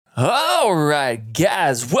All right,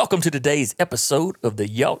 guys, welcome to today's episode of the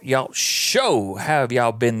Y'all Show. How have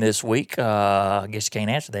y'all been this week? I guess you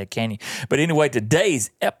can't answer that, can you? But anyway, today's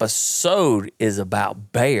episode is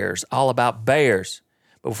about bears, all about bears.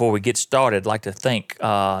 Before we get started, I'd like to thank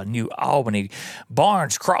New Albany,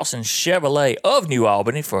 Barnes Crossing Chevrolet of New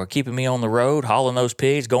Albany for keeping me on the road, hauling those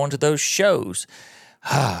pigs, going to those shows.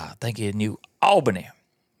 Thank you, New Albany.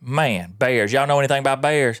 Man, bears. Y'all know anything about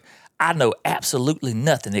bears? I know absolutely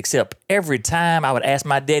nothing except every time I would ask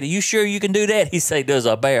my daddy, "You sure you can do that?" He'd say, "Does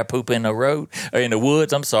a bear poop in the road or in the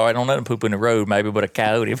woods?" I'm sorry, I don't let him poop in the road, maybe, but a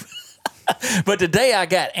coyote. But today I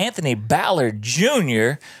got Anthony Ballard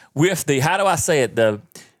Jr. with the, how do I say it? The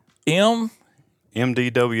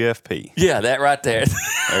MDWFP. Yeah, that right there.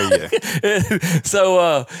 There you go.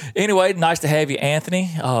 So anyway, nice to have you, Anthony.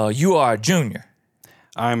 You are a junior.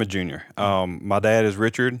 I am a junior. My dad is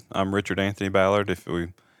Richard. I'm Richard Anthony Ballard, if we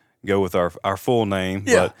go with our full name.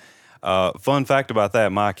 Yeah. But fun fact about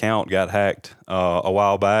that, my account got hacked a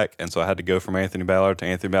while back, and so I had to go from Anthony Ballard to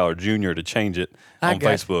Anthony Ballard Jr. to change it on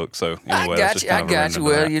Facebook. So anyway, I got you.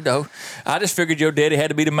 Well, you know, I just figured your daddy had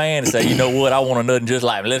to be the man to say, you know what, I want nothing just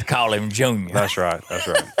like him. Let's call him Junior. That's right.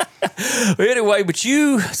 Anyway,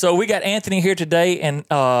 so we got Anthony here today, and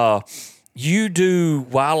you do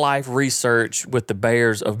wildlife research with the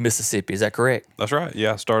bears of Mississippi. Is that correct? That's right.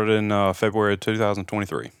 Yeah, I started in February of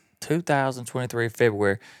 2023. 2023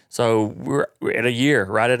 February. So we're at a year,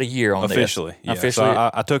 right at a year on Officially, this. yeah. Officially.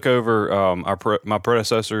 So I took over my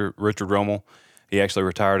predecessor, Richard Rummel. He actually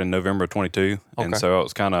retired in November of 22. Okay. And so I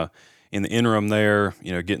was kind of in the interim there,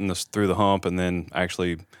 getting this through the hump, and then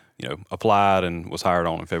actually, applied and was hired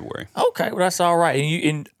on in February. Okay, well that's all right.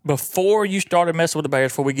 And before you started messing with the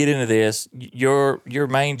bears, before we get into this, your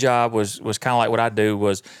main job was kind of like what I do,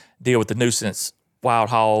 was deal with the nuisance wild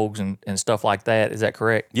hogs and stuff like that. Is that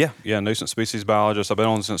correct? Yeah, nuisance species biologist. I've been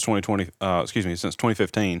on since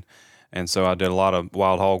 2015. And so I did a lot of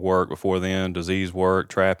wild hog work before then, disease work,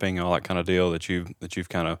 trapping, all that kind of deal that you've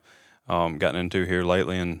kind of gotten into here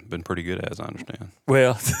lately and been pretty good at, as I understand.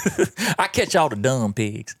 Well, I catch all the dumb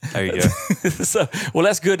pigs. There you go. Well,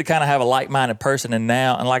 that's good to kind of have a like-minded person. And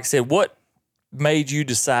like I said, what made you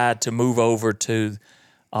decide to move over to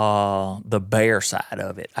the bear side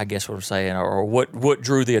of it, I guess what I'm saying, or what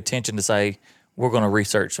drew the attention to say, we're going to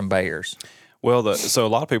research some bears? Well, so a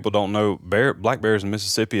lot of people don't know black bears in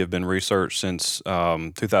Mississippi have been researched since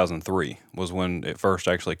 2003 was when it first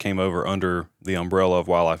actually came over under the umbrella of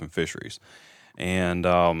wildlife and fisheries. And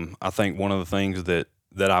I think one of the things that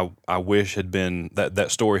I wish had been,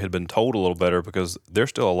 that story had been told a little better, because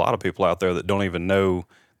there's still a lot of people out there that don't even know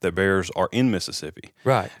that bears are in Mississippi.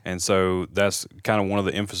 Right. And so that's kind of one of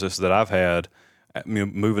the emphasis that I've had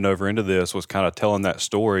moving over into this, was kind of telling that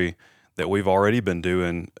story that we've already been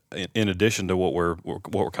doing in addition to what we're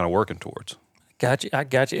kind of working towards. Got you. I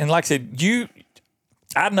got you. And like I said,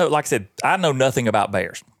 I know nothing about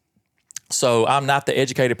bears. So I'm not the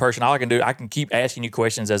educated person. All I can do, I can keep asking you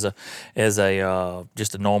questions as a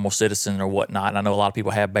just a normal citizen or whatnot. And I know a lot of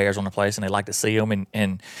people have bears on the place and they like to see them.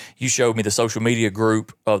 And you showed me the social media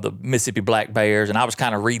group of the Mississippi Black Bears, and I was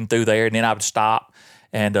kind of reading through there, and then I would stop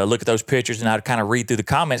and look at those pictures, and I'd kind of read through the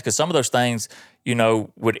comments, because some of those things,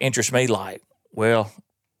 would interest me. Like, well,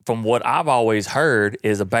 from what I've always heard,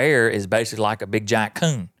 is a bear is basically like a big giant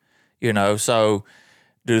coon. So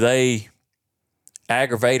do they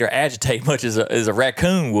aggravate or agitate much as a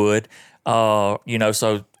raccoon would?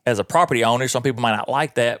 So as a property owner, some people might not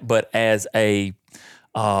like that, but as a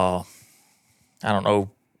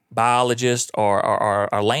biologist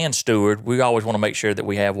or land steward, we always want to make sure that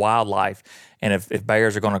we have wildlife. And if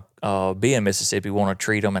bears are going to be in Mississippi, we want to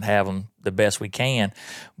treat them and have them the best we can.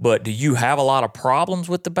 But do you have a lot of problems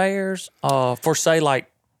with the bears for, say,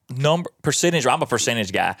 like percentage? I'm a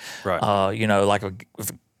percentage guy. Right.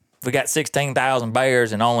 If we got 16,000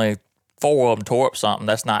 bears and only 4 of them tore up something,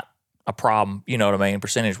 that's not a problem, you know what I mean,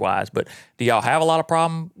 percentage-wise. But do y'all have a lot of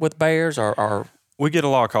problem with bears, or? We get a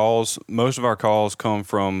lot of calls. Most of our calls come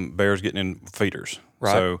from bears getting in feeders.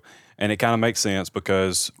 Right. So, and it kind of makes sense,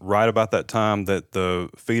 because right about that time that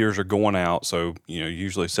the feeders are going out, so,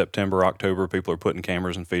 usually September, October, people are putting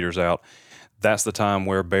cameras and feeders out. That's the time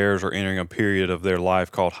where bears are entering a period of their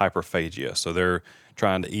life called hyperphagia. So they're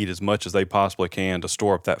trying to eat as much as they possibly can to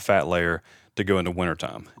store up that fat layer to go into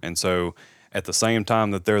wintertime. And so at the same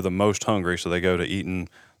time that they're the most hungry, so they go to eating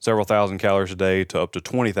several thousand calories a day to up to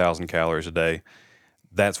 20,000 calories a day,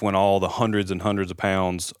 that's when all the hundreds and hundreds of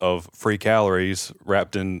pounds of free calories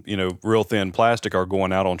wrapped in, real thin plastic are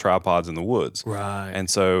going out on tripods in the woods. Right. And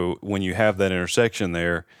so when you have that intersection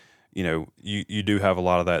there, you do have a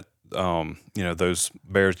lot of those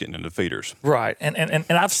bears getting into feeders. Right, and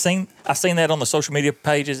I've seen that on the social media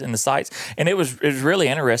pages and the sites, and it was really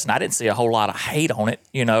interesting. I didn't see a whole lot of hate on it,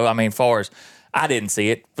 I mean, far as I didn't see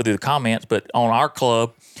it through the comments, but on our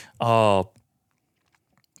club,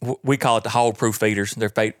 we call it the hog-proof feeders.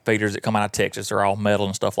 They're feeders that come out of Texas. They're all metal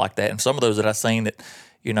and stuff like that. And some of those that I've seen that,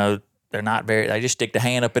 they're not very. They just stick the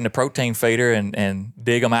hand up in the protein feeder and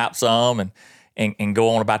dig them out some and go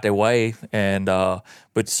on about their way. And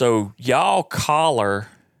but so y'all collar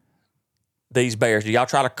these bears. Do y'all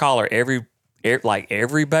try to collar every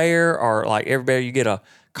bear, or like every bear you get a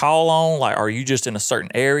call on? Like, are you just in a certain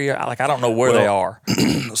area? I don't know where they are.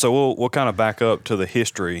 So we'll kind of back up to the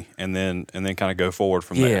history and then kind of go forward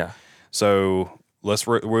from there. Yeah. So let's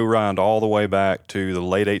rewind all the way back to the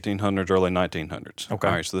late 1800s, early 1900s. Okay.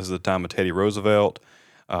 All right. So this is the time of Teddy Roosevelt.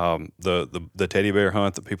 The teddy bear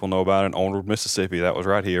hunt that people know about in Onward, Mississippi. That was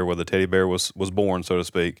right here where the teddy bear was born, so to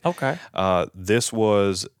speak. Okay. This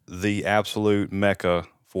was the absolute mecca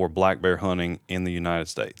for black bear hunting in the United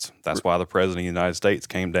States. That's why the President of the United States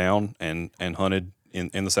came down and hunted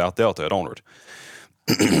in the South Delta at Onward.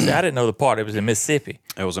 See, I didn't know the part. It was in Mississippi.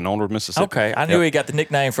 It was in Onward, Mississippi. Okay. I knew he got the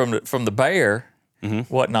nickname from the bear,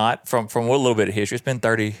 whatnot, from a little bit of history. It's been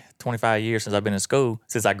 30, 25 years since I've been in school,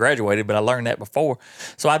 since I graduated, but I learned that before.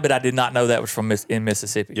 So I bet I did not know that was in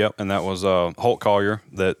Mississippi. Yep, and that was Holt Collier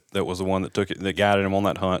that was the one that took it, that guided him on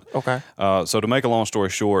that hunt. Okay. So to make a long story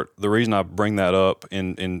short, the reason I bring that up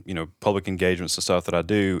in public engagements and stuff that I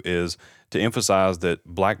do is to emphasize that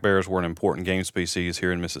black bears were an important game species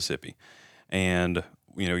here in Mississippi. And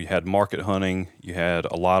you had market hunting, you had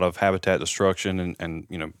a lot of habitat destruction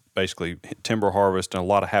and basically timber harvest and a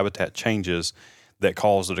lot of habitat changes that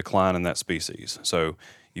caused a decline in that species. So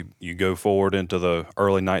you go forward into the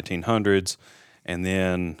early 1900s, and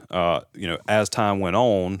then as time went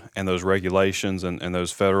on and those regulations and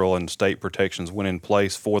those federal and state protections went in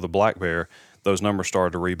place for the black bear, those numbers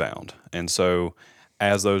started to rebound. And so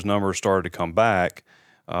as those numbers started to come back,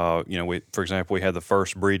 for example, we had the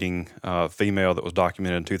first breeding female that was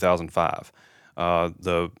documented in 2005.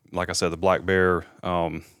 Like I said, the black bear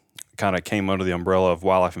kind of came under the umbrella of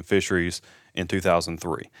Wildlife and Fisheries in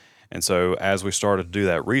 2003. And so as we started to do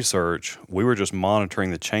that research, we were just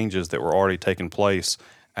monitoring the changes that were already taking place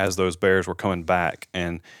as those bears were coming back.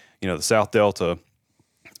 And, the South Delta,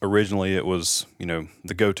 originally it was,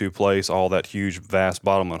 the go-to place, all that huge, vast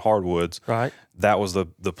bottomland hardwoods. Right. That was the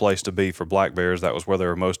place to be for black bears. That was where they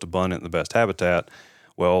were most abundant and the best habitat.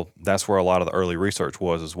 Well, that's where a lot of the early research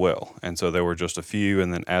was as well. And so there were just a few,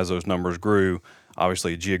 and then as those numbers grew,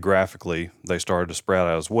 obviously geographically, they started to spread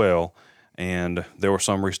out as well. And there were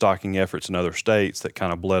some restocking efforts in other states that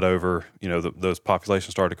kind of bled over, those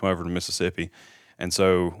populations started to come over to Mississippi. And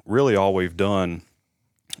so really all we've done,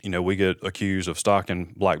 we get accused of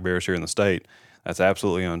stocking black bears here in the state. That's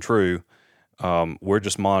absolutely untrue. We're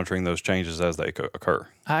just monitoring those changes as they occur.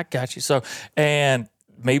 I got you. So, and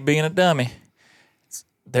me being a dummy,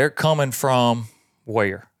 they're coming from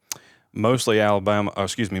where? Mostly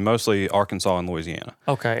mostly Arkansas and Louisiana.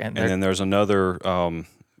 Okay. And then there's another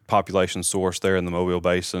population source there in the Mobile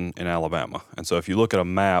Basin in Alabama. And so if you look at a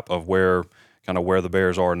map of where the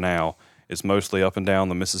bears are now, it's mostly up and down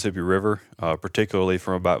the Mississippi River, particularly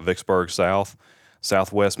from about Vicksburg south,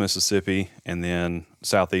 southwest Mississippi, and then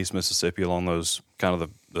southeast Mississippi along those kind of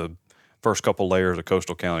the first couple layers of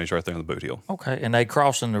coastal counties right there in the Boot Heel. Okay, and they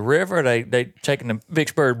crossing the river. They taking the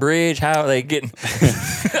Vicksburg Bridge. How are they getting?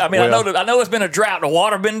 I mean, I know it's been a drought. The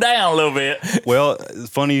water been down a little bit. Well,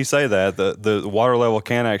 it's funny you say that. The water level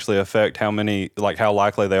can actually affect how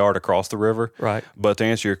likely they are to cross the river. Right. But to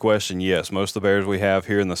answer your question, yes, most of the bears we have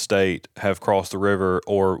here in the state have crossed the river,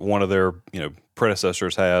 or one of their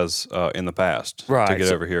predecessors has in the past to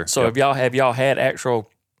get over here. So Yep. have y'all had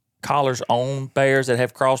actual collars on bears that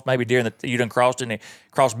have crossed maybe you done crossed and they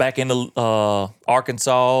crossed back into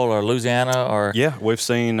Arkansas or Louisiana or? Yeah, we've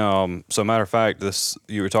seen. So matter of fact,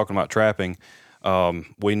 you were talking about trapping.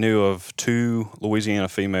 We knew of 2 Louisiana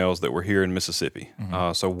females that were here in Mississippi.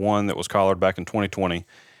 Mm-hmm. So one that was collared back in 2020,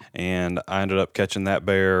 and I ended up catching that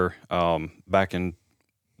bear back in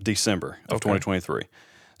December of 2023.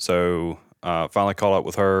 So finally caught up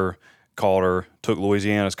with her, called her, took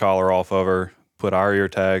Louisiana's collar off of her, put our ear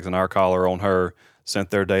tags and our collar on her, sent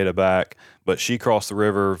their data back. But she crossed the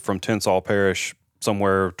river from Tensas Parish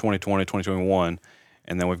somewhere 2020, 2021.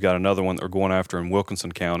 And then we've got another one that we're going after in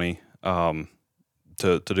Wilkinson County to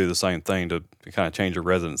do the same thing, to kind of change your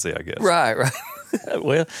residency, I guess. Right.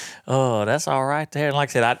 Well, that's all right there. And like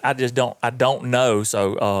I said, I don't know.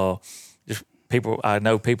 So just I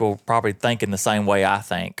know people probably thinking the same way I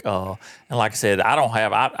think. And like I said, I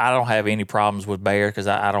don't have any problems with bear because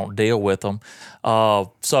I don't deal with them.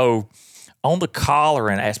 So on the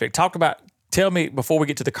collaring aspect, tell me before we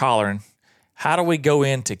get to the collaring, how do we go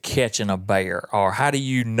into catching a bear, or how do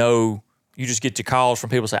you know? You just get your calls from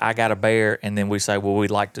people say, I got a bear, and then we say, well,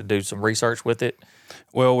 we'd like to do some research with it.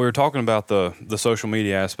 Well, we were talking about the social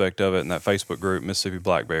media aspect of it in that Facebook group, Mississippi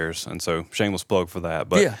Black Bears, and so shameless plug for that.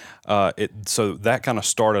 But so that kind of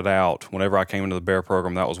started out whenever I came into the bear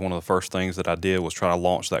program. That was one of the first things that I did was try to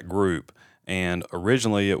launch that group. And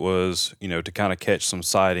originally it was, to kind of catch some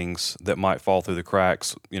sightings that might fall through the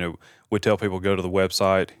cracks. We tell people go to the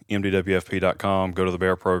website, mdwfp.com, go to the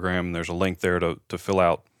bear program, and there's a link there to fill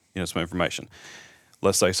out, some information.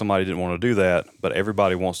 Let's say somebody didn't want to do that, but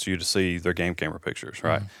everybody wants you to see their game camera pictures,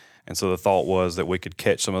 right? Mm-hmm. And so the thought was that we could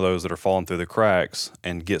catch some of those that are falling through the cracks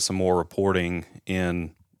and get some more reporting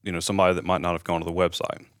in, somebody that might not have gone to the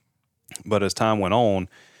website. But as time went on,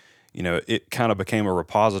 it kind of became a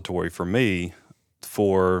repository for me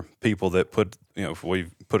for people that if we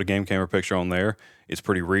put a game camera picture on there, it's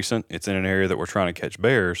pretty recent. It's in an area that we're trying to catch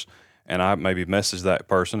bears. And I maybe message that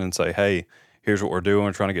person and say, hey, here's what we're doing.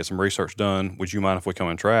 We're trying to get some research done. Would you mind if we come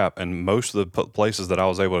and trap? And most of the places that I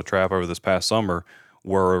was able to trap over this past summer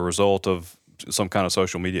were a result of some kind of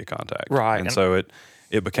social media contact. Right. And so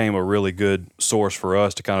it became a really good source for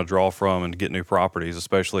us to kind of draw from and get new properties,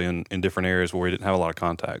 especially in different areas where we didn't have a lot of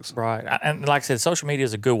contacts. Right. And like I said, social media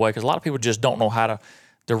is a good way because a lot of people just don't know how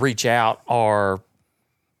to reach out, or,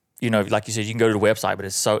 like you said, you can go to the website,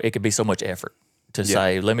 but it could be so much effort to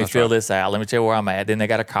say, let me fill this out. Let me tell you where I'm at. Then they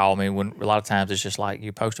got to call me when a lot of times it's just like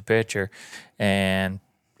you post a picture and,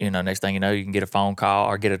 next thing you know, you can get a phone call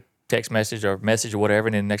or get a text message or whatever.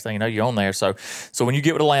 And then next thing you know, you're on there. So when you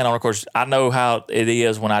get with a landowner, of course, I know how it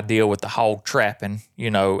is when I deal with the hog trapping.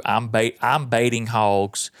 I'm baiting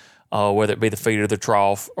hogs, whether it be the feed or the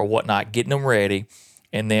trough or whatnot, getting them ready.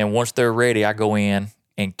 And then once they're ready, I go in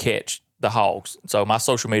and catch the hogs. So my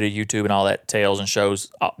social media, YouTube and all that tells and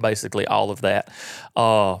shows basically all of that.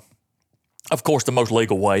 Of course, the most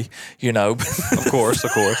legal way, Of course.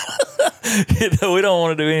 We don't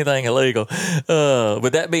want to do anything illegal.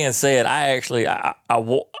 But that being said,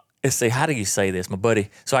 let's see, how do you say this, my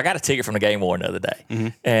buddy? So I got a ticket from the game warden the other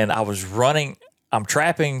day, and I'm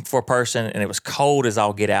trapping for a person, and it was cold as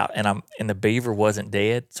all get out, and the beaver wasn't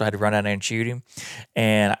dead, so I had to run down there and shoot him.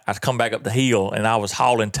 And I come back up the hill, and I was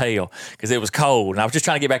hauling tail because it was cold, and I was just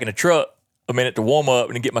trying to get back in the truck a minute to warm up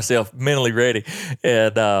and get myself mentally ready.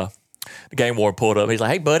 And the game warden pulled up. He's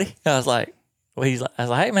like, "Hey, buddy." I was like,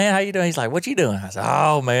 "Hey, man, how you doing?" He's like, "What you doing?" I said,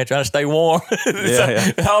 "Oh, man, trying to stay warm."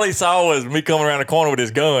 All he saw was me coming around the corner with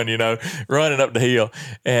his gun, running up the hill.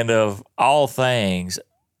 And of all things,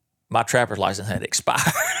 my trapper's license had expired.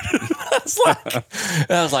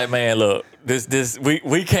 I was like, man, look,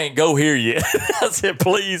 we can't go here yet. I said,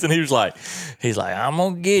 please. And he's like, I'm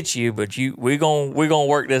gonna get you, but we're gonna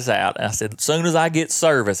work this out. And I said, as soon as I get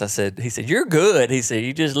service, he said, you're good. He said,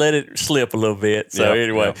 you just let it slip a little bit. So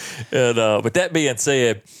anyway, and but that being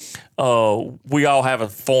said, we all have a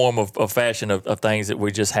form of fashion of things that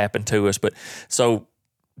we just happen to us. But so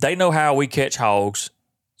they know how we catch hogs.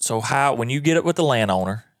 So when you get it with the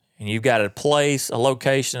landowner, and you've got a place, a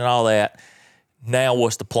location, and all that, now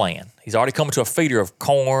what's the plan? He's already coming to a feeder of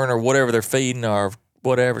corn or whatever they're feeding or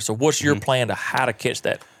whatever. So what's your plan to how to catch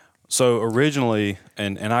that? So originally,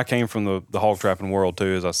 and I came from the hog trapping world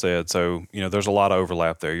too, as I said. So, there's a lot of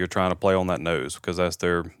overlap there. You're trying to play on that nose because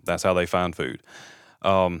that's how they find food.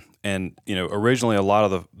 And originally a lot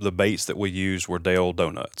of the baits that we used were day-old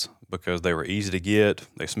donuts because they were easy to get.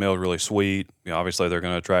 They smelled really sweet. Obviously they're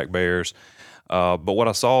going to attract bears. But what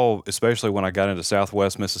I saw, especially when I got into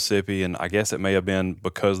Southwest Mississippi, and I guess it may have been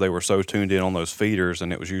because they were so tuned in on those feeders,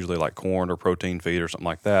 and it was usually like corn or protein feed or something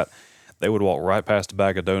like that, they would walk right past a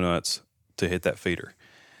bag of donuts to hit that feeder.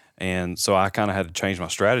 And so I kind of had to change my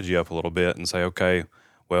strategy up a little bit and say, okay,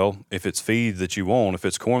 well, if it's feed that you want, if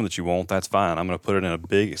it's corn that you want, that's fine. I'm going to put it in a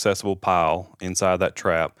big accessible pile inside that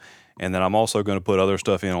trap. And then I'm also going to put other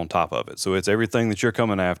stuff in on top of it. So it's everything that you're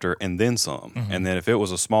coming after and then some. Mm-hmm. And then if it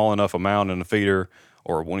was a small enough amount in a feeder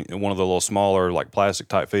or one of the little smaller like plastic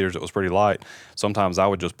type feeders that was pretty light, sometimes I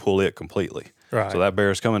would just pull it completely. Right. So that bear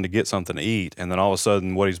is coming to get something to eat. And then all of a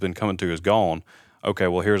sudden what he's been coming to is gone. Okay,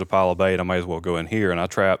 well, here's a pile of bait. I may as well go in here. And I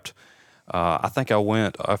trapped, I think I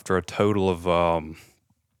went after a total of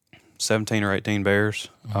 17 or 18 bears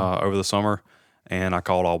over the summer. And I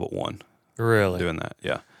caught all but one. Really? Doing that,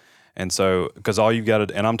 yeah. And so, because all you've got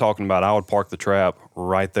to, and I'm talking about, I would park the trap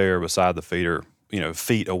right there beside the feeder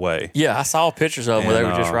feet away. Yeah, I saw pictures of them where they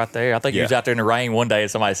were just right there. I think you was out there in the rain one day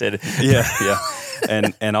and somebody said it. Yeah.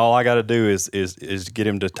 And all I got to do is get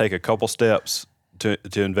him to take a couple steps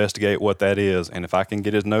to investigate what that is, and if I can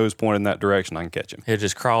get his nose pointed in that direction, I can catch him. He'll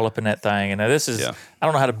just crawl up in that thing. And now this is, I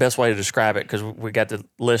don't know how the best way to describe it because we got the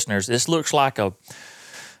listeners. This looks like a,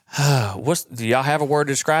 do y'all have a word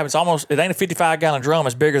to describe it? It ain't a 55-gallon drum.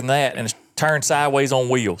 It's bigger than that, and it's turned sideways on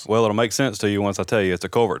wheels. Well, it'll make sense to you once I tell you it's a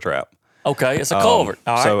culvert trap. Okay, it's a culvert.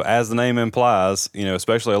 All right. So as the name implies,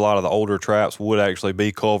 especially a lot of the older traps would actually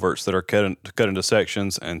be culverts that are cut into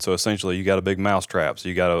sections. And so essentially you got a big mouse trap. So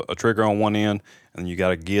you got a trigger on one end and you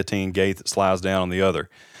got a guillotine gate that slides down on the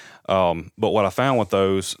other. But what I found with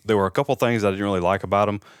those, there were a couple things I didn't really like about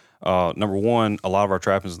them. Number one, a lot of our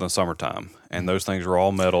trapping is in the summertime, and those things are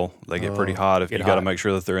all metal. They get pretty hot. You got to make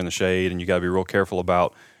sure that they're in the shade, and you got to be real careful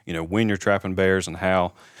about, when you're trapping bears and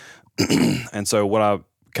how. And so what I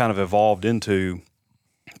kind of evolved into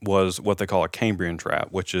was what they call a Cambrian trap,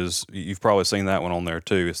 which is, you've probably seen that one on there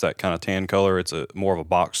too. It's that kind of tan color. It's more of a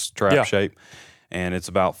box trap shape, and it's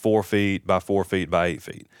about 4 feet by 4 feet by 8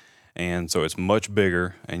 feet. And so it's much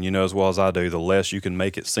bigger, and as well as I do, the less you can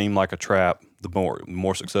make it seem like a trap, the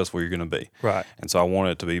more successful you're going to be. Right. And so I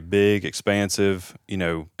want it to be big, expansive,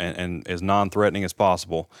 and as non-threatening as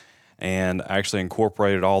possible. And actually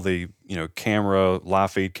incorporated all the, camera,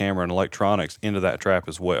 live feed camera, and electronics into that trap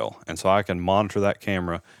as well. And so I can monitor that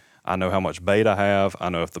camera. I know how much bait I have. I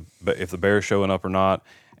know if the bear's showing up or not,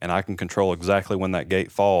 and I can control exactly when that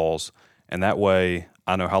gate falls. And that way,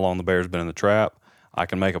 I know how long the bear's been in the trap. I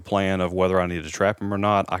can make a plan of whether I need to trap him or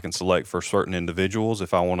not. I can select for certain individuals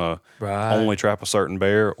if I want to only trap a certain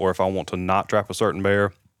bear, or if I want to not trap a certain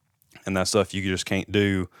bear. And that's stuff you just can't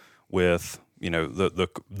do with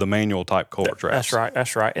the manual type culvert traps.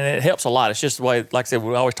 That's right. And it helps a lot. It's just the way, like I said,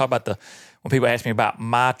 we always talk about when people ask me about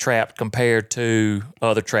my trap compared to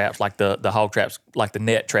other traps, like the hog traps, like the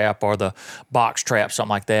net trap or the box trap, something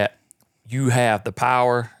like that. You have the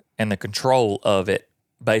power and the control of it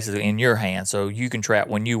basically in your hands. So you can trap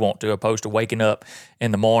when you want to, opposed to waking up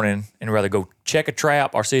in the morning and rather go check a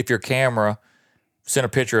trap or see if your camera sent a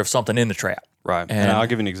picture of something in the trap. Right. And I'll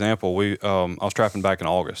give you an example. I was trapping back in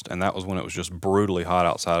August, and that was when it was just brutally hot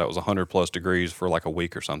outside. It was 100 plus degrees for like a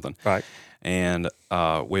week or something. Right. And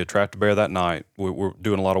we had trapped a bear that night. We were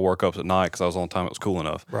doing a lot of workups at night because that was the only time it was cool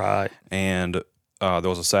enough. Right. And there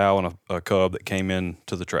was a sow and a cub that came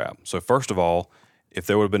into the trap. So first of all, if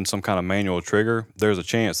there would have been some kind of manual trigger, there's a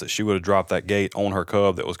chance that she would have dropped that gate on her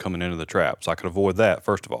cub that was coming into the trap. So I could avoid that,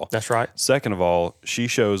 first of all. That's right. Second of all, she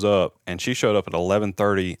showed up at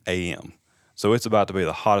 11:30 a.m. So it's about to be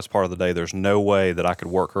the hottest part of the day. There's no way that I could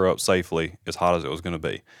work her up safely as hot as it was going to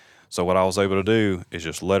be. So what I was able to do is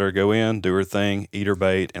just let her go in, do her thing, eat her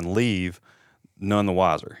bait, and leave, none the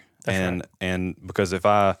wiser. And because if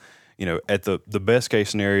I, at the best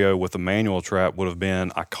case scenario with the manual trap would have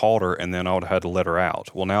been I caught her and then I would have had to let her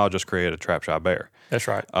out. Well, now I just created a trap shy bear. That's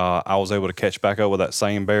right. I was able to catch back up with that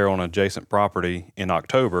same bear on adjacent property in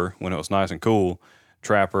October when it was nice and cool.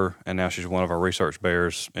 Trap her, and now she's one of our research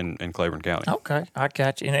bears in Claiborne County. Okay, I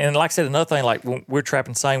got you. And like I said, another thing, like when we're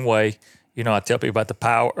trapping the same way, I tell people about the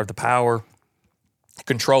power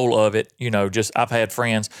control of it. I've had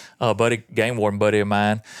friends, game warden buddy of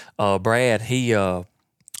mine, Brad.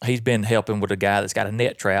 He's been helping with a guy that's got a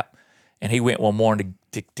net trap, and he went one morning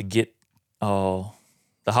to get the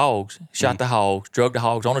hogs, shot the hogs, drug the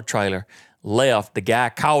hogs on a trailer. Left. The guy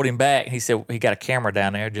called him back. He said he got a camera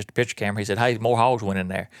down there, just a picture camera. He said, "Hey, more hogs went in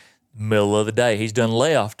there." Middle of the day, he's done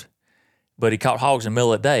left, but he caught hogs in the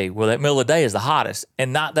middle of the day. Well, that middle of the day is the hottest,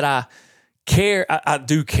 and not that I care. I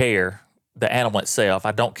do care the animal itself.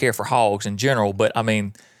 I don't care for hogs in general, but I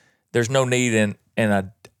mean, there's no need in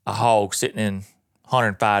a hog sitting in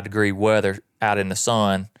 105-degree weather out in the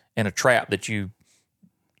sun in a trap that you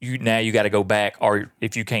got to go back, or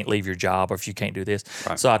if you can't leave your job, or if you can't do this.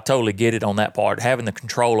 Right. So I totally get it on that part. Having the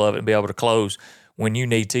control of it and be able to close when you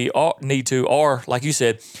need to, or like you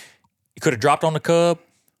said, it could have dropped on the cub,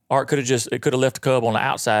 or it could have left the cub on the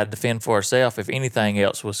outside to fend for herself if anything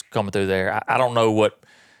else was coming through there. I don't know as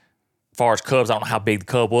far as cubs, I don't know how big the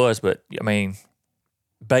cub was, but I mean,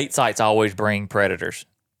 bait sites always bring predators,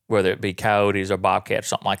 whether it be coyotes or bobcats,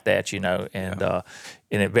 something like that,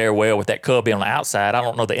 and it very well with that cub being on the outside. I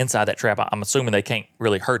don't know the inside of that trap. I'm assuming they can't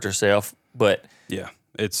really hurt themselves, but yeah,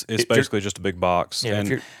 it's basically just a big box. Yeah,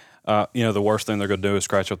 and the worst thing they're going to do is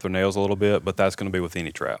scratch up their nails a little bit, but that's going to be with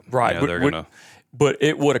any trap, right? But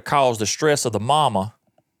it would have caused the stress of the mama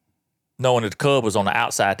knowing that the cub was on the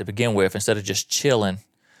outside to begin with, instead of just chilling.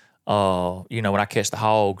 When I catch the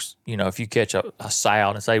hogs, if you catch a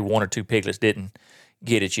sow and say one or two piglets didn't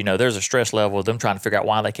get it. There's a stress level of them trying to figure out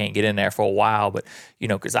why they can't get in there for a while. But,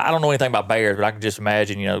 because I don't know anything about bears, but I can just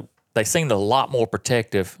imagine, they seemed a lot more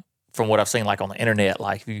protective from what I've seen, like on the internet.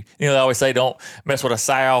 Like, they always say don't mess with a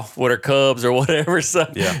sow with her cubs or whatever. So,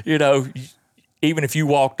 even if you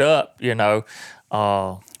walked up,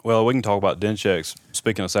 well, we can talk about den checks.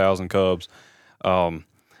 Speaking of sows and cubs,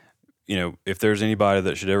 if there's anybody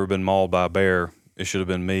that should ever been mauled by a bear, it should have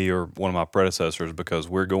been me or one of my predecessors, because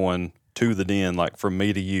we're going to the den, like from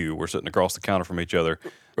me to you. We're sitting across the counter from each other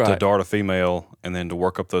to dart a female and then to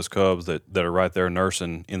work up those cubs that are right there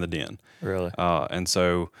nursing in the den. Really? And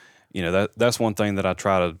so, that's one thing that I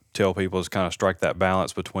try to tell people is kind of strike that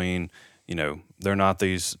balance between, they're not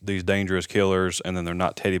these dangerous killers, and then they're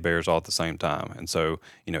not teddy bears all at the same time. And so,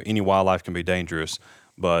 any wildlife can be dangerous,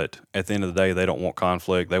 but at the end of the day, they don't want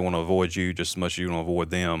conflict. They want to avoid you just as much as you want to avoid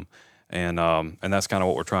them. And that's kind of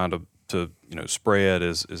what we're trying to spread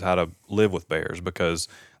is how to live with bears, because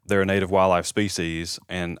they're a native wildlife species.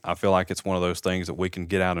 And I feel like it's one of those things that we can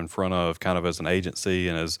get out in front of kind of as an agency,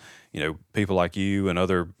 and as, people like you and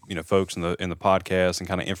other, folks in the podcast and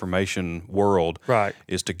kind of information world,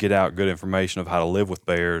 is to get out good information of how to live with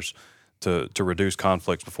bears to reduce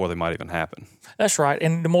conflicts before they might even happen. That's right.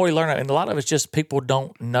 And the more you learn, and a lot of it's just people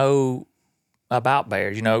don't know about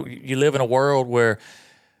bears. You live in a world where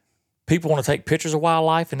people want to take pictures of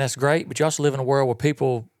wildlife, and that's great, but you also live in a world where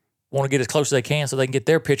people want to get as close as they can so they can get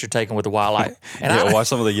their picture taken with the wildlife. And watch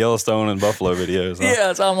some of the Yellowstone and buffalo videos. Huh?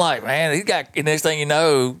 Yeah, so I'm like, man, he's got. And next thing you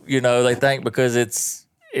know, they think because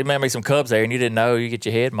it may be some cubs there and you didn't know, you get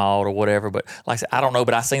your head mauled or whatever. But like I said, I don't know,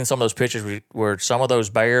 but I seen some of those pictures where some of those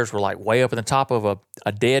bears were like way up in the top of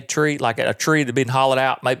a dead tree, like a tree that had been hollowed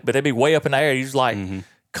out, but they'd be way up in the air. You was like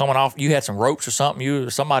coming off. You had some ropes or something.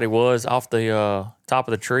 Somebody was off the top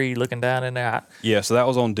of the tree looking down in there. Yeah, so that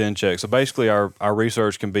was on den check. So basically, our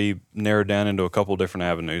research can be narrowed down into a couple of different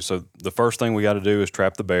avenues. So the first thing we got to do is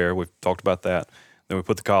trap the bear. We've talked about that. Then we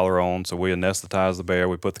put the collar on. So we anesthetize the bear.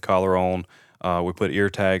 We put the collar on. We put ear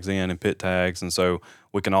tags in and pit tags, and so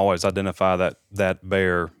we can always identify that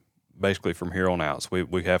bear basically from here on out. So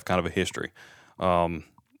we have kind of a history, and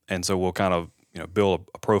so we'll kind of build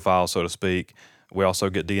a profile, so to speak. We also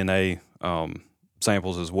get DNA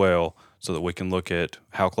samples as well, so that we can look at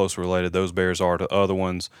how closely related those bears are to other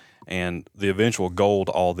ones. And the eventual goal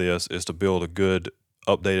to all this is to build a good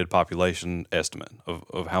updated population estimate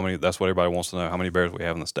of how many. That's what everybody wants to know, how many bears we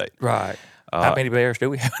have in the state. Right. How many bears do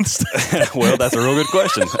we have in the state? Well, that's a real good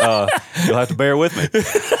question. You'll have to bear with me.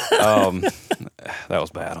 That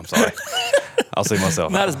was bad. I'm sorry. I'll see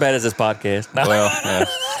myself. Not as bad as this podcast. No. Well,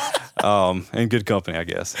 yeah. In good company, I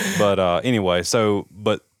guess. But anyway, so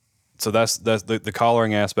that's the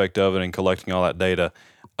collaring aspect of it and collecting all that data.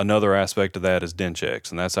 Another aspect of that is den checks,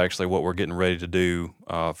 and that's actually what we're getting ready to do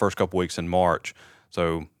first couple weeks in March.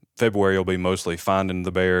 So February will be mostly finding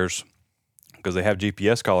the bears, because they have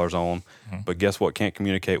GPS collars on, but guess what? Can't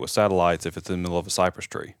communicate with satellites if it's in the middle of a cypress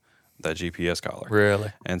tree, that GPS collar.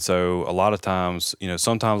 Really? And so a lot of times,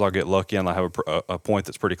 sometimes I'll get lucky and I have a point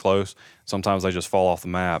that's pretty close. Sometimes they just fall off the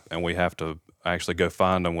map, and we have to actually go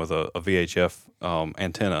find them with a VHF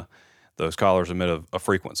antenna. Those collars emit a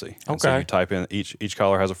frequency. Okay. And so you type in, each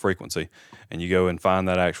collar has a frequency, and you go and find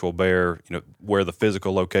that actual bear, where the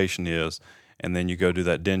physical location is, and then you go do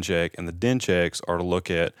that den check. And the den checks are to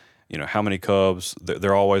look at, how many cubs.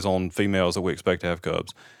 They're always on females that we expect to have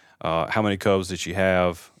cubs. How many cubs did she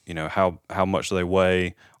have? How much do they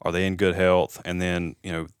weigh? Are they in good health? And then,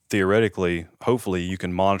 theoretically, hopefully you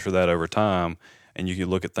can monitor that over time, and you can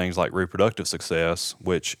look at things like reproductive success,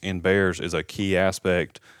 which in bears is a key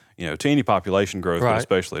aspect, to any population growth, but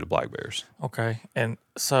especially to black bears. Okay. And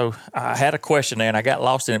so I had a question there and I got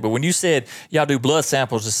lost in it. But when you said y'all do blood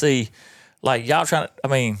samples to see, like y'all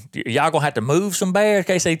y'all gonna have to move some bears in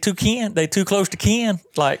case they too close to kin?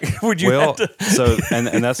 Like, would you have to? So,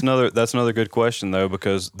 and that's another good question though,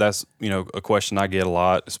 because that's, a question I get a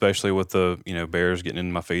lot, especially with the, bears getting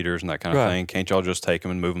in my feeders and that kind of thing. Can't y'all just take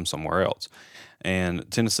them and move them somewhere else? And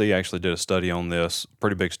Tennessee actually did a study on this,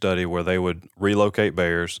 pretty big study, where they would relocate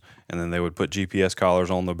bears and then they would put GPS collars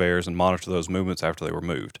on the bears and monitor those movements after they were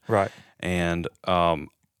moved. Right. And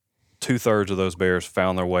 2/3 of those bears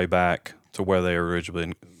found their way back to where they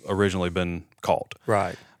originally been caught.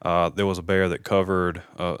 Right. There was a bear that covered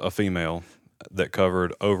a female that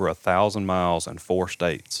covered over 1,000 miles in 4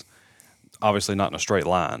 states. Obviously not in a straight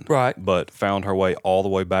line, right? But found her way all the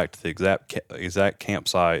way back to the exact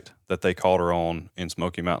campsite that they caught her on in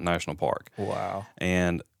Smoky Mountain National Park. Wow!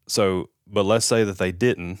 And so, but let's say that they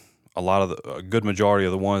didn't. A good majority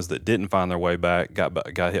of the ones that didn't find their way back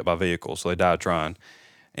got hit by vehicles, so they died trying.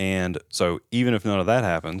 And so, even if none of that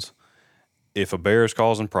happens, if a bear is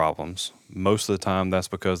causing problems, most of the time that's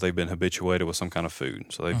because they've been habituated with some kind of food.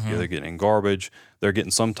 So they're getting garbage, they're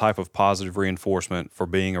getting some type of positive reinforcement for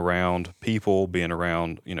being around people, being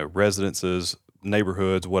around, residences,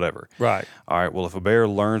 neighborhoods, whatever. Right. All right. Well, if a bear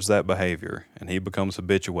learns that behavior and he becomes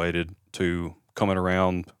habituated to coming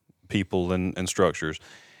around people and structures,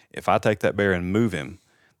 if I take that bear and move him,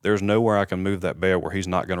 there's nowhere I can move that bear where he's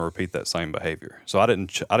not going to repeat that same behavior. So I didn't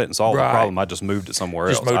solve the problem. I just moved it somewhere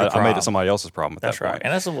else. I made it somebody else's problem at that point. Right.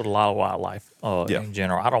 And that's with a lot of wildlife in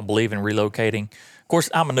general. I don't believe in relocating. Of course,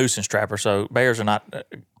 I'm a nuisance trapper, so bears are not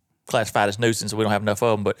classified as nuisance. We don't have enough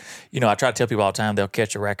of them. But, I try to tell people all the time they'll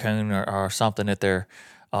catch a raccoon or something that they're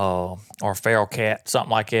or a feral cat, something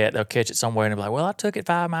like that. They'll catch it somewhere and they'll be like, well, I took it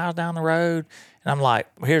 5 miles down the road. And I'm like,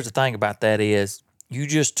 here's the thing about that is you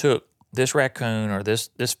just took this raccoon or this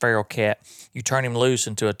feral cat, you turn him loose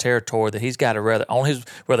into a territory that he's got to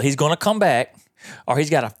whether he's going to come back or he's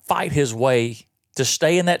got to fight his way to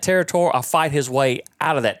stay in that territory or fight his way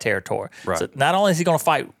out of that territory. Right. So not only is he going to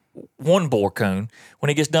fight one boar coon, when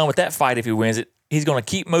he gets done with that fight, if he wins it, he's going to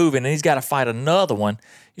keep moving and he's got to fight another one.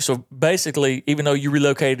 So basically, even though you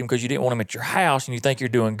relocated him because you didn't want him at your house and you think you're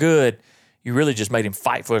doing good, you really just made him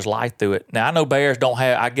fight for his life through it. Now, I know bears don't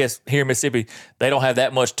have, I guess here in Mississippi, they don't have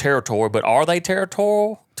that much territory, but are they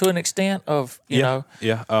territorial to an extent of, you know?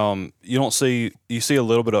 Yeah. You see a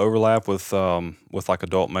little bit of overlap with like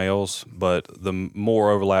adult males, but the more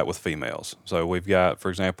overlap with females. So we've got, for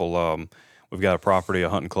example, we've got a property, a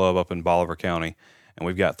hunting club up in Bolivar County, and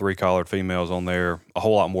we've got 3 collared females on there, a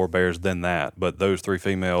whole lot more bears than that. But those 3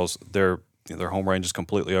 females, their home ranges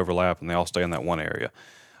completely overlap and they all stay in that one area.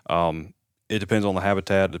 It depends on the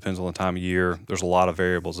habitat. It depends on the time of year. There's a lot of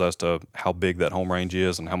variables as to how big that home range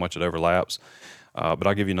is and how much it overlaps. But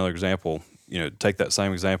I'll give you another example. Take that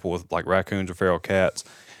same example with like raccoons or feral cats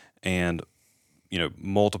and,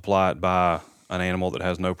 multiply it by an animal that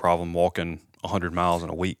has no problem walking 100 miles in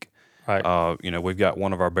a week. Right. We've got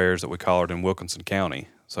one of our bears that we collared in Wilkinson County.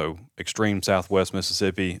 So extreme southwest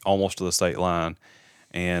Mississippi, almost to the state line.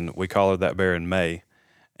 And we collared that bear in May.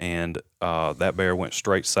 And that bear went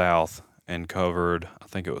straight south and covered, I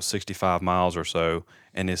think it was 65 miles or so,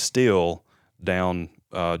 and is still down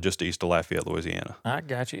just east of Lafayette, Louisiana. I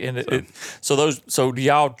got you. And so do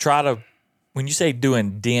y'all try to, when you say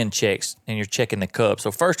doing den checks and you're checking the cubs,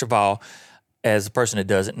 so first of all, as a person that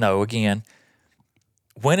doesn't know, again,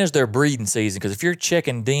 when is their breeding season? Because if you're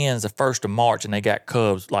checking dens the 1st of March and they got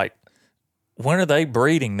cubs, like, when are they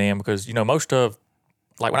breeding them? Because, most of,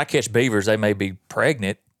 like when I catch beavers, they may be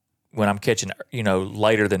pregnant when I'm catching,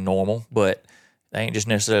 later than normal, but they ain't just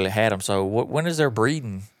necessarily had them. So when is their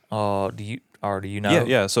breeding? Do you know?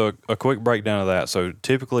 Yeah. So a quick breakdown of that. So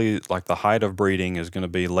typically, like the height of breeding is going to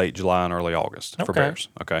be late July and early August for bears.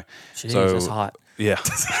 Okay. Jeez, so that's hot. Yeah.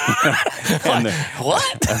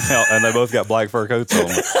 What? And they both got black fur coats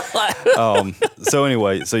on. So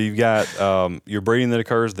anyway, so you've got your breeding that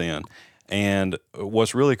occurs then. And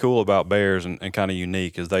what's really cool about bears and kind of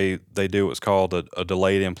unique is they do what's called a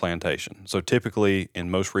delayed implantation. So typically in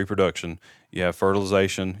most reproduction, you have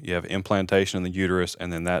fertilization, you have implantation in the uterus,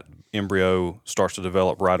 and then that embryo starts to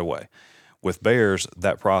develop right away. With bears,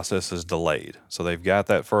 that process is delayed. So they've got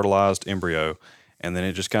that fertilized embryo, and then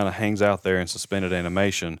it just kind of hangs out there in suspended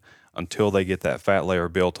animation until they get that fat layer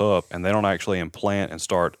built up, and they don't actually implant and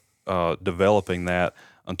start developing that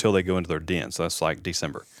until they go into their den. So that's like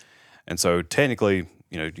December. And so technically,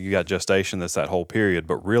 you got gestation, that's that whole period,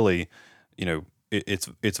 but really,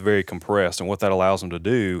 it's very compressed. And what that allows them to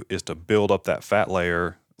do is to build up that fat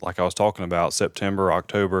layer, like I was talking about, September,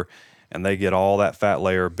 October, and they get all that fat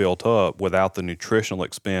layer built up without the nutritional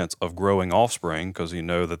expense of growing offspring, because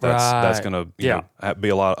that's going to be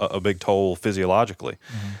a big toll physiologically.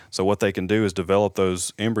 Mm-hmm. So what they can do is develop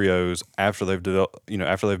those embryos after they've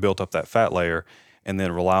built up that fat layer, and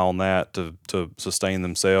then rely on that to sustain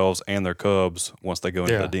themselves and their cubs once they go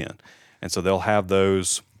into the den. And so they'll have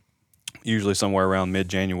those usually somewhere around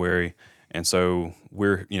mid-January. And so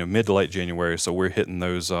we're, mid to late January. So we're hitting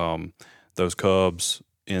those cubs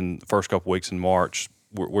in the first couple weeks in March.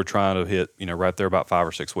 We're trying to hit, right there about 5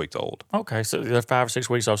 or 6 weeks old. Okay, so they're 5 or 6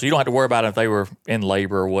 weeks old. So you don't have to worry about it if they were in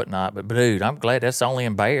labor or whatnot. But dude, I'm glad that's only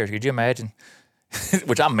in bears. Could you imagine?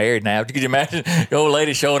 Which I'm married now. Could you imagine the old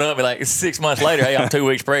lady showing up and be like 6 months later, hey, I'm 2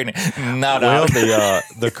 weeks pregnant? No. Well,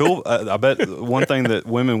 the cool, I bet one thing that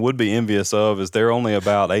women would be envious of is they're only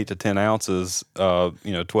about 8 to 10 ounces, 12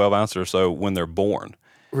 ounces or so when they're born.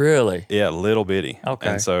 Really? Yeah, little bitty. Okay.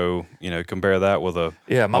 And so, compare that with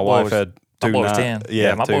my wife had my boy was 10.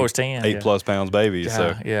 Yeah, my boy was 10. 8+ pounds babies.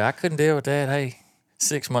 Yeah, I couldn't deal with that. Hey,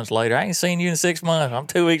 6 months later, I ain't seen you in 6 months. I'm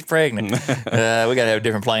 2 weeks pregnant. We got to have a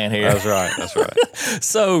different plan here. That's right. That's right.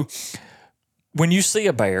 So when you see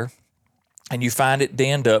a bear and you find it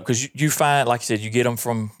denned up, because you find, like you said, you get them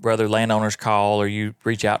from whether landowners call or you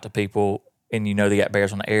reach out to people and you know they got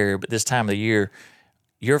bears on the area. But this time of the year,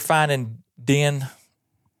 you're finding den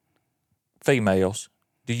females.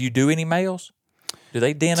 Do you do any males? Do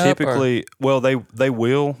they den Typically, well, they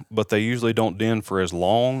will, but they usually don't den for as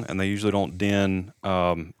long, and they usually don't den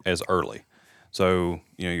as early. So,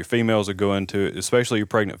 your females that go into it, especially your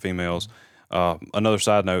pregnant females. Another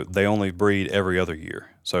side note: they only breed every other year.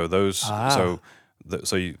 So let's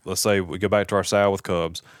say we go back to our sow with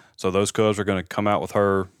cubs. So those cubs are going to come out with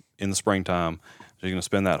her in the springtime. So you're going to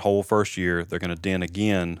spend that whole first year. They're going to den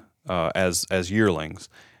again as yearlings,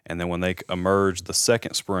 and then when they emerge the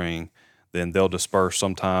second spring, then they'll disperse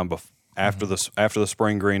sometime after the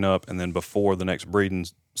spring green up, and then before the next breeding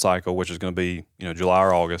cycle, which is going to be July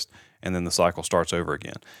or August, and then the cycle starts over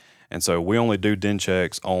again. And so we only do den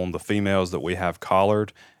checks on the females that we have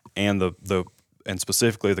collared, and and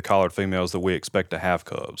specifically the collared females that we expect to have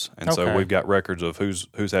cubs. And so we've got records of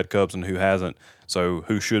who's had cubs and who hasn't. So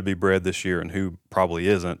who should be bred this year and who probably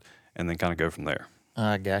isn't, and then kind of go from there.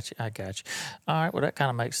 I got you. All right. Well, that kind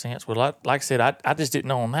of makes sense. Well, like I said, I just didn't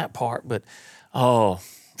know on that part, but I'm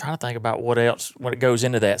trying to think about what else when it goes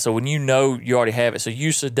into that. So when you already have it, so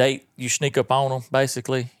you sneak up on them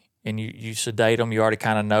basically, and you sedate them. You already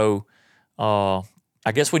kind of know.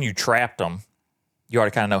 I guess when you trapped them, you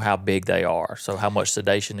already kind of know how big they are. So how much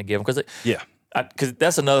sedation to give them? Because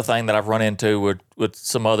that's another thing that I've run into with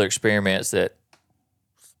some other experiments that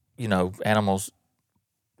animals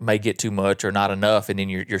may get too much or not enough, and then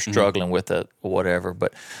you're struggling with it or whatever.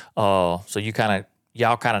 But so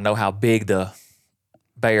y'all kind of know how big the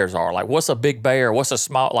bears are. Like, what's a big bear? What's a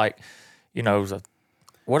small,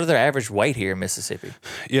 what are their average weight here in Mississippi?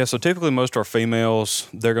 Yeah, so typically most of our females,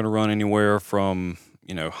 they're going to run anywhere from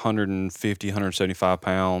 150, 175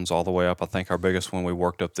 pounds all the way up. I think our biggest one we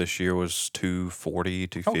worked up this year was 240,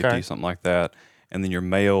 250, something like that. And then your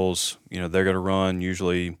males, they're going to run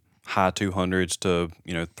usually high 200s to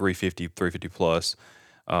 350 plus.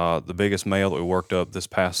 The biggest male that we worked up this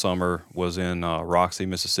past summer was in Roxy,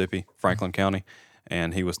 Mississippi, Franklin County,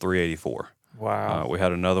 and he was 384. Wow. We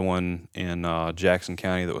had another one in Jackson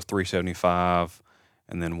County that was 375,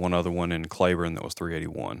 and then one other one in Claiborne that was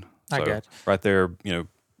 381. I got you. Right there,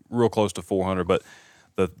 real close to 400. But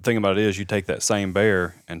the thing about it is, you take that same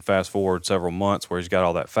bear and fast forward several months where he's got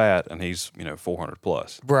all that fat and he's 400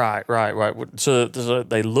 plus. Right. So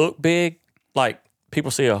they look big. Like,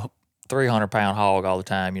 people see a 300-pound hog all the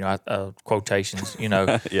time, quotations,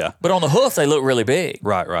 Yeah. But on the hoof, they look really big.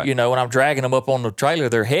 Right. When I'm dragging them up on the trailer,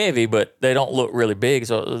 they're heavy, but they don't look really big.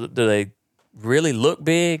 So do they really look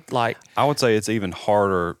big? Like, I would say it's even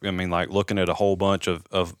harder. I mean, like looking at a whole bunch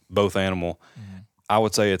of both animal, I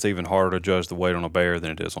would say it's even harder to judge the weight on a bear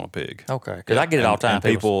than it is on a pig. Okay, because I get it all the time. And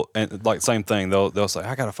people, and like same thing, they'll say,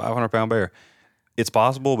 I got a 500-pound bear. It's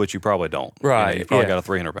possible, but you probably don't. Right. You probably got a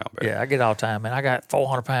 300-pound bear. Yeah, I get it all the time, man. I got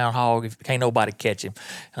 400-pound hog. Can't nobody catch him.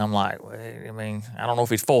 And I'm like, well, I don't know if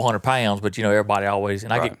he's 400 pounds, but everybody always,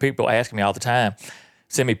 and I get people asking me all the time,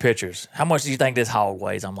 send me pictures. How much do you think this hog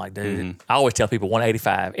weighs? I'm like, dude, I always tell people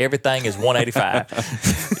 185. Everything is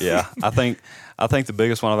 185. Yeah, I think the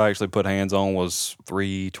biggest one I've actually put hands on was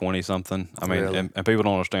 320 something. I mean, Really? and people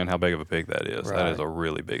don't understand how big of a pig that is. Right. That is a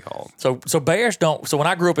really big hog. So bears don't. So when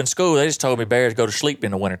I grew up in school, they just told me bears go to sleep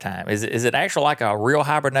in the wintertime. Is it actually like a real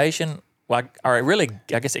hibernation? Like, or it really?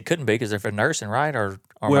 I guess it couldn't be because they're for nursing, right? Or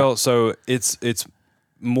So it's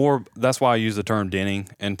more. That's why I use the term denning,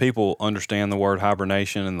 and people understand the word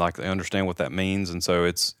hibernation and like they understand what that means, and so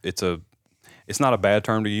it's not a bad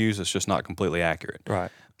term to use. It's just not completely accurate. right.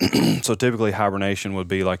 So typically hibernation would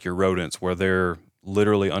be like your rodents where they're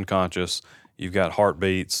literally unconscious. You've got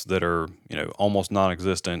heartbeats that are, almost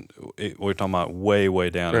non-existent. We're talking about way, way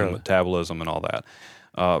down in metabolism and all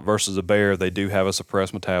that. Versus a bear, they do have a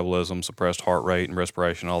suppressed metabolism, suppressed heart rate and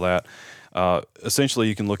respiration, all that. Essentially,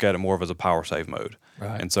 you can look at it more of as a power save mode.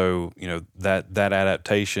 Right. And so, that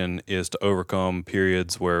adaptation is to overcome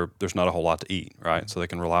periods where there's not a whole lot to eat, right? So they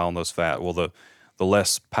can rely on those fat. Well, the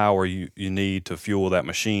less power you need to fuel that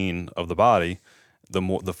machine of the body,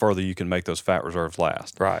 the further you can make those fat reserves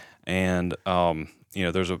last. Right. And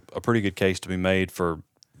there's a pretty good case to be made for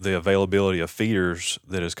the availability of feeders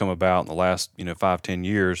that has come about in the last 5-10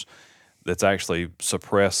 years that's actually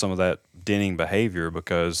suppressed some of that denning behavior,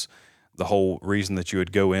 because the whole reason that you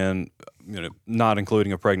would go in, not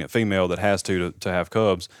including a pregnant female that has to have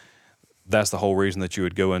cubs, that's the whole reason that you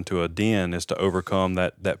would go into a den, is to overcome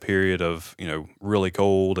that period of really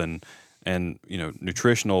cold and And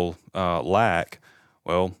nutritional lack.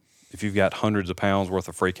 Well, if you've got hundreds of pounds worth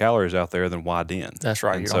of free calories out there, then why den? That's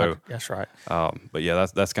right. And that's right. But yeah,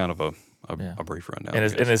 that's kind of a brief rundown. And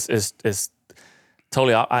it's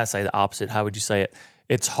totally. I say the opposite. How would you say it?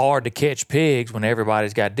 It's hard to catch pigs when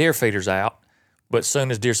everybody's got deer feeders out, but as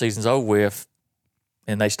soon as deer season's over with,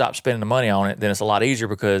 and they stop spending the money on it, then it's a lot easier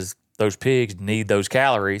because those pigs need those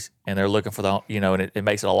calories, and they're looking for and it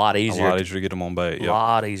makes it a lot easier. A lot easier to get them on bait. A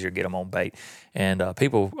lot easier to get them on bait. And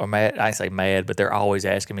people are mad. I say mad, but they're always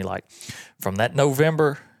asking me, like, from that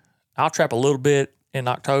November, I'll trap a little bit in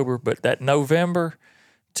October, but that November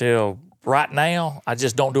till right now, I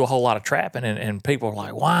just don't do a whole lot of trapping. And people are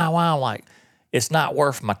like, why? I'm like, it's not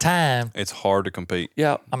worth my time. It's hard to compete.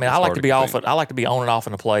 Yeah. I mean, I like to be on and off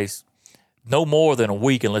in a place no more than a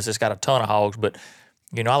week unless it's got a ton of hogs. But,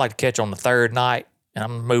 I like to catch on the third night, and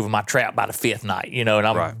I'm moving my trap by the fifth night, and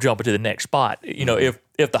I'm jumping to the next spot, if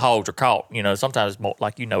the hogs are caught. Sometimes,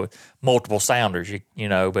 like, multiple sounders,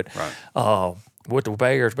 but with the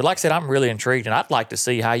bears. But like I said, I'm really intrigued, and I'd like to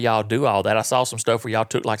see how y'all do all that. I saw some stuff where y'all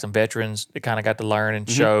took, like, some veterans that kind of got to learn and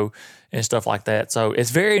show and stuff like that. So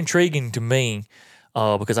it's very intriguing to me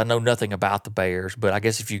because I know nothing about the bears. But I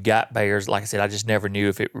guess if you got bears, like I said, I just never knew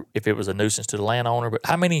if it was a nuisance to the landowner. But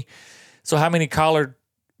how many collared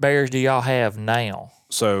bears do y'all have now?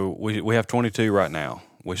 So we have 22 right now.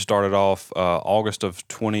 We started off August of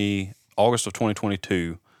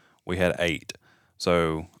 2022. We had 8.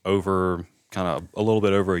 So over kind of a little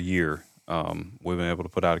bit over a year, we've been able to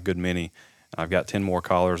put out a good many. I've got 10 more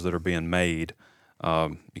collars that are being made.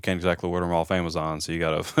 You can't exactly order them off Amazon, so you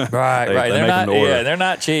got to right. They're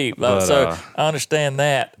not cheap. But, so I understand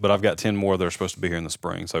that. But I've got 10 more that are supposed to be here in the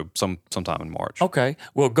spring, so sometime in March. Okay.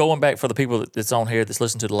 Well, going back for the people that's on here that's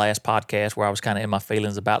listened to the last podcast where I was kind of in my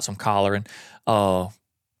feelings about some collaring, on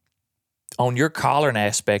your collaring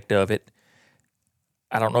aspect of it,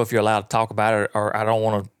 I don't know if you're allowed to talk about it, or I don't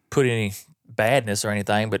want to put any badness or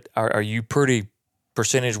anything, but are you pretty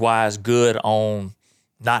percentage-wise good on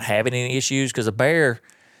not having any issues? Because a bear,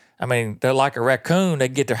 I mean, they're like a raccoon. They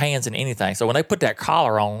can get their hands in anything. So when they put that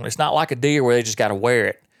collar on, it's not like a deer where they just got to wear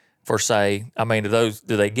it for, say, I mean, do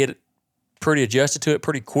they get pretty adjusted to it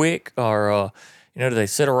pretty quick? Or, do they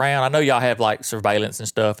sit around? I know y'all have, like, surveillance and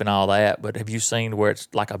stuff and all that, but have you seen where it's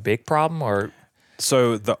like a big problem? Or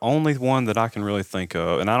So the only one that I can really think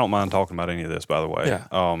of, and I don't mind talking about any of this, by the way.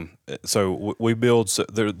 Yeah. So we build,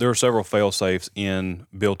 there are several fail safes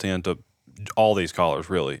built into all these collars,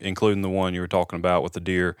 really, including the one you were talking about with the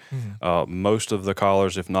deer. Most of the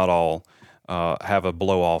collars, if not all, have a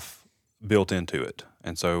blow off built into it.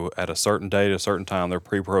 And so at a certain date, a certain time, they're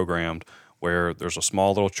pre-programmed where there's a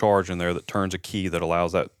small little charge in there that turns a key that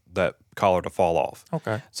allows that collar to fall off.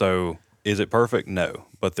 Okay. So is it perfect? No,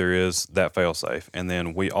 but there is that fail safe. And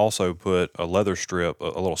then we also put a leather strip,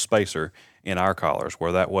 a little spacer in our collars,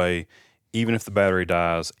 where that way, even if the battery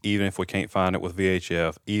dies, even if we can't find it with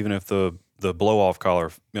VHF, even if the blow off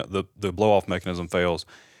collar, the blow off mechanism fails,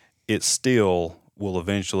 it still will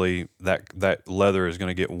eventually, that leather is going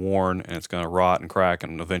to get worn and it's going to rot and crack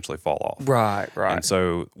and eventually fall off. Right. And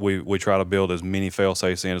so we try to build as many fail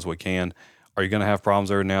safes in as we can. Are you going to have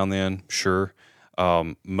problems every now and then? Sure.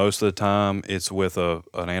 Most of the time it's with an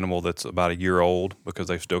animal that's about a year old because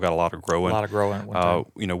they've still got a lot of growing.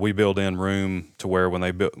 We build in room to where when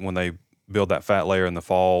they build that fat layer in the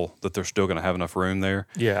fall, that they're still going to have enough room there.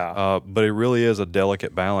 Yeah. But it really is a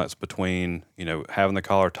delicate balance between, having the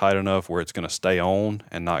collar tight enough where it's going to stay on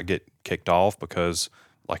and not get kicked off, because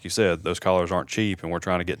like you said, those collars aren't cheap and we're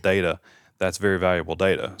trying to get data. That's very valuable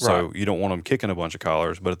data. Right. So you don't want them kicking a bunch of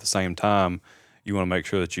collars, but at the same time, you want to make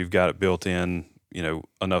sure that you've got it built in,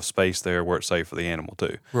 enough space there where it's safe for the animal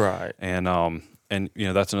too. Right. And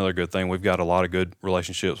that's another good thing. We've got a lot of good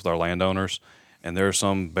relationships with our landowners. And there are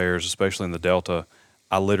some bears, especially in the Delta,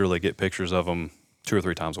 I literally get pictures of them 2 or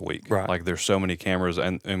 3 times a week. Right. Like there's so many cameras,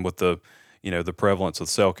 and with the prevalence of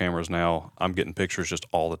cell cameras now, I'm getting pictures just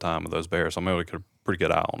all the time of those bears. I'm able to get a pretty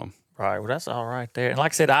good eye on them. Right. Well, that's all right there. And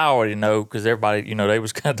like I said, I already know, because everybody, they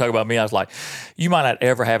was kind of talking about me. I was like, you might not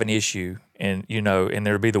ever have an issue, and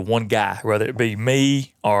there'll be the one guy, whether it be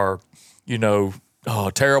me or,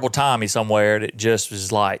 terrible Tommy somewhere, that just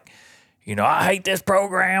was like, I hate this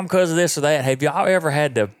program because of this or that. Have y'all ever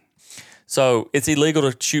had to? So it's illegal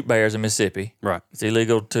to shoot bears in Mississippi. Right. It's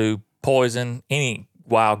illegal to poison any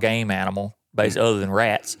wild game animal, basically, other than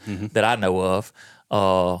rats, that I know of.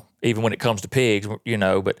 Even when it comes to pigs,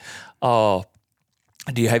 But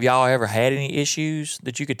have y'all ever had any issues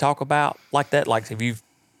that you could talk about like that? Like, have you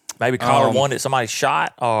maybe collared one that somebody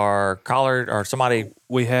shot, or collared, or somebody?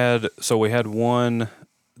 We had one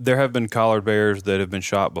There have been collared bears that have been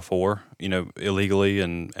shot before, illegally,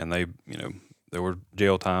 and they, there were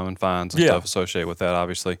jail time and fines and stuff associated with that.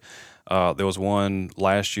 Obviously, there was one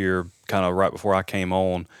last year, kind of right before I came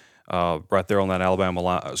on, right there on that Alabama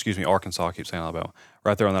line. Excuse me, Arkansas. I keep saying Alabama.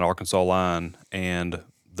 Right there on that Arkansas line, and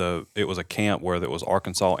it was a camp where there was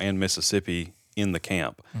Arkansas and Mississippi in the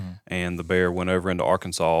camp, and the bear went over into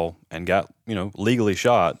Arkansas and got legally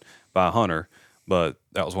shot by a hunter. But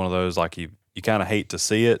that was one of those, like, you kind of hate to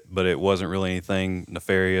see it, but it wasn't really anything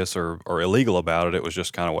nefarious or illegal about it. It was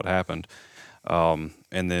just kind of what happened. And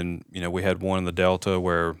then, we had one in the Delta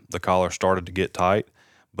where the collar started to get tight.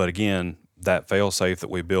 But again, that fail-safe that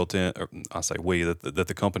we built in, or I say we, that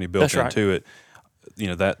the company built into it,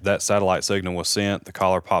 that satellite signal was sent, the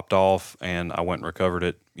collar popped off, and I went and recovered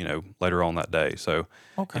it, later on that day. So,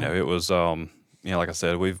 it was, like I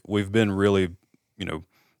said, we've been really,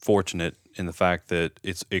 fortunate in the fact that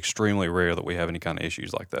it's extremely rare that we have any kind of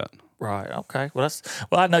issues like that. Right. Okay. Well,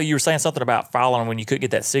 I know you were saying something about following when you could get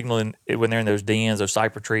that signal when they're in those dens, those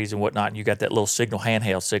cypress trees and whatnot, and you got that little signal,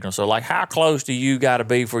 handheld signal. So, like, how close do you got to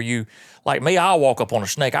be for you? Like me, I'll walk up on a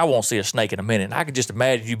snake. I won't see a snake in a minute. And I could just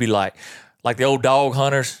imagine you'd be like the old dog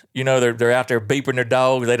hunters. They're out there beeping their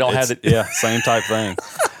dogs. They don't have the same type thing.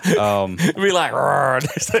 It'd be like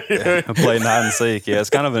play hide and seek. Yeah, it's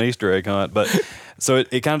kind of an Easter egg hunt, but so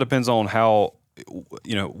it kind of depends on how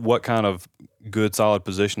what kind of good solid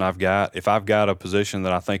position I've got. If I've got a position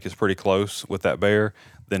that I think is pretty close with that bear,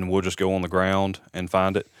 then we'll just go on the ground and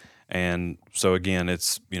find it. And so again,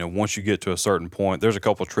 it's once you get to a certain point, there's a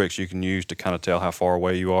couple of tricks you can use to kind of tell how far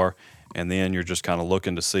away you are, and then you're just kind of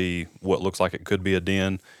looking to see what looks like it could be a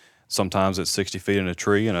den. Sometimes it's 60 feet in a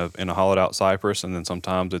tree in a hollowed out cypress, and then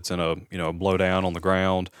sometimes it's in a blowdown on the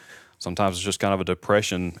ground. Sometimes it's just kind of a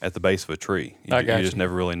depression at the base of a tree. You just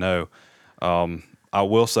never really know. I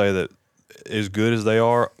will say that as good as they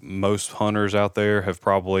are, most hunters out there have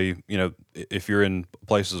probably, if you're in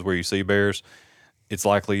places where you see bears, it's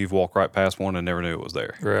likely you've walked right past one and never knew it was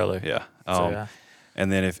there. Really? Yeah.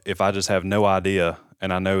 And then if I just have no idea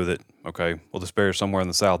and I know that, okay, well, this bear is somewhere in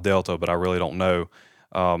the South Delta, but I really don't know,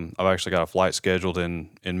 I've actually got a flight scheduled in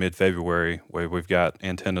mid-February where we've got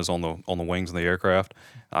antennas on the wings of the aircraft.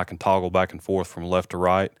 I can toggle back and forth from left to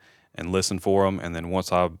right and listen for them. And then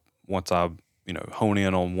once I hone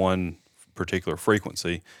in on one particular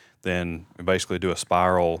frequency, then we basically do a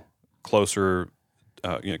spiral closer,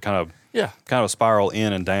 kind of a spiral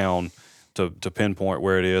in and down to pinpoint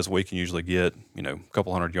where it is. We can usually get a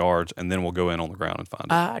couple hundred yards, and then we'll go in on the ground and find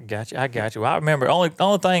it. I got you. I remember the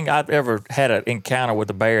only thing I've ever had an encounter with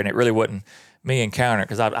a bear, and it really wasn't me encountering it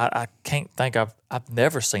because I can't think I've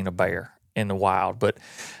never seen a bear in the wild. But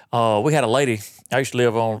we had a lady. I used to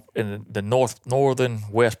live in the northern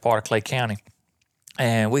west part of Clay County.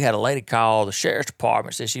 And we had a lady call the sheriff's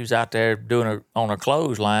department, said she was out there on her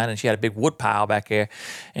clothesline, and she had a big wood pile back there.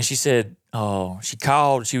 And she said, she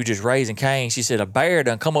called, she was just raising cane. She said a bear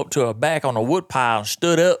done come up to her back on a wood pile and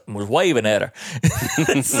stood up and was waving at her.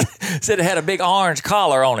 Said it had a big orange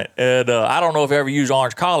collar on it. And I don't know if I ever used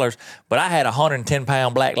orange collars, but I had a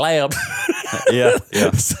 110-pound black lab. Yeah.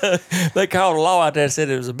 So they called the law out there and said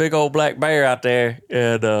it was a big old black bear out there.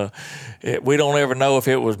 And we don't ever know if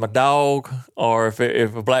it was my dog or if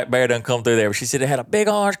a black bear done come through there. But she said it had a big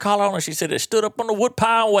orange collar on it. She said it stood up on the wood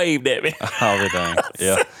pile and waved at me. Oh, dang.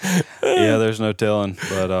 Yeah. Yeah, there's no telling.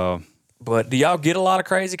 But do y'all get a lot of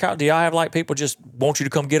crazy calls? Do y'all have like people just want you to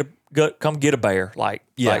come get a bear? Like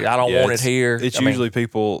I don't want it here. It's usually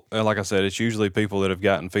people, like I said, it's usually people that have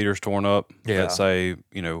gotten feeders torn up that say,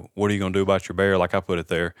 what are you going to do about your bear? Like I put it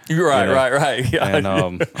there. Right. Yeah. And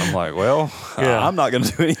I'm like, well, I'm not going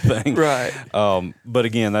to do anything. Right. But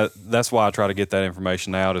again, that's why I try to get that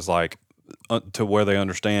information out is like to where they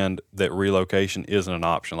understand that relocation isn't an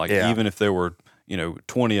option. Like even if there were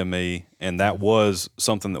 20 of me, and that was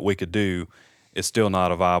something that we could do, it's still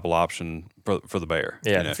not a viable option for the bear.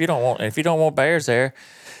 Yeah, if you don't want bears there,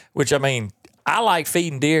 which I mean, I like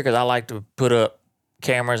feeding deer because I like to put up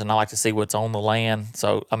cameras and I like to see what's on the land.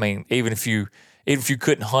 So I mean, even if you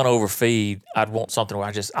couldn't hunt over feed, I'd want something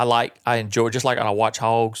where I enjoy, just like I watch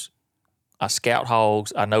hogs, I scout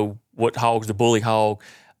hogs, I know what hog's the bully hog.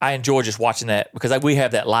 I enjoy just watching that because we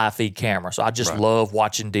have that live feed camera. So I just love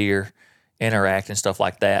watching deer interact and stuff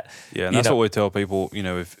like that. Yeah, and that's what we tell people,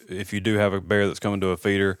 if you do have a bear that's coming to a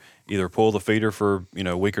feeder, either pull the feeder for,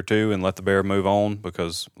 a week or two and let the bear move on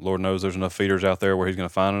because Lord knows there's enough feeders out there where he's going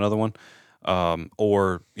to find another one,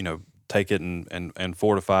 or, take it and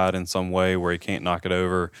fortify it in some way where he can't knock it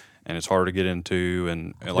over and it's hard to get into.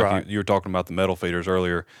 And like you were talking about the metal feeders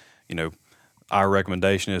earlier, our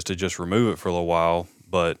recommendation is to just remove it for a little while,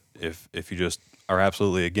 But if you just are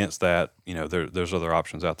absolutely against that, there's other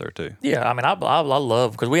options out there too. Yeah, I mean, I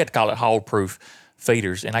love, because we had to call it hog-proof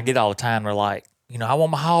feeders, and I get all the time, they're like, I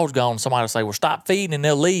want my hogs gone. Somebody will say, well, stop feeding, and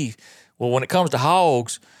they'll leave. Well, when it comes to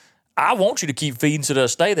hogs, I want you to keep feeding so they'll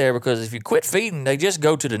stay there, because if you quit feeding, they just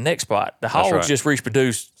go to the next spot. The hogs just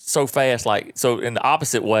reproduce so fast, so in the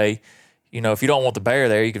opposite way. If you don't want the bear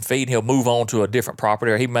there, you can feed, and he'll move on to a different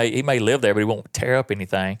property, or he may live there, but he won't tear up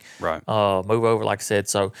anything. Right. Move over, like I said.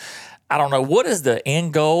 So I don't know. What is the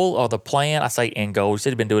end goal or the plan? I say end goal. You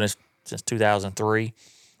said you've been doing this since 2003.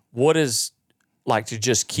 What is, to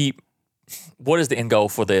just keep, what is the end goal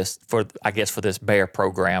for this, for this bear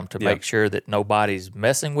program, to make sure that nobody's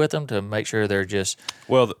messing with them, to make sure they're just...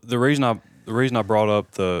 Well, the reason I brought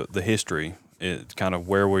up the history, it's kind of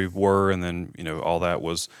where we were, and then, all that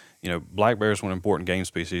was, black bears were an important game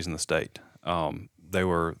species in the state. They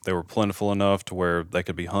were plentiful enough to where they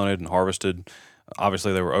could be hunted and harvested.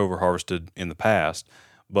 Obviously, they were over-harvested in the past,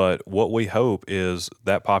 but what we hope is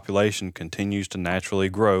that population continues to naturally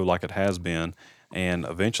grow like it has been, and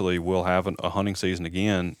eventually we'll have a hunting season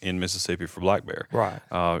again in Mississippi for black bear. Right.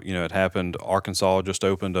 It happened. Arkansas just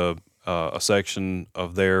opened a section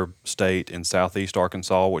of their state in southeast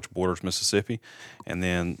Arkansas, which borders Mississippi, and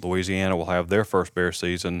then Louisiana will have their first bear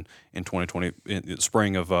season in 2020, in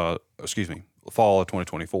spring of fall of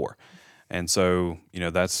 2024, and so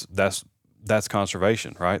that's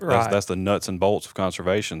conservation, right? That's the nuts and bolts of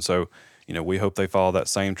conservation. So, we hope they follow that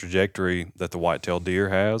same trajectory that the white-tailed deer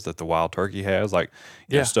has, that the wild turkey has,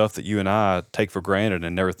 stuff that you and I take for granted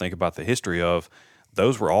and never think about the history of.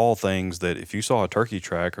 Those were all things that if you saw a turkey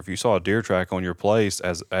track or if you saw a deer track on your place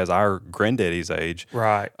as our granddaddy's age,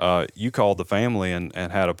 right, you called the family and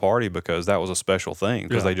had a party because that was a special thing,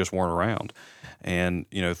 because they just weren't around. And,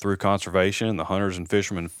 through conservation, the hunters and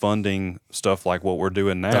fishermen funding stuff like what we're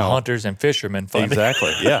doing now. The hunters and fishermen funding.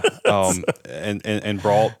 Exactly, yeah. And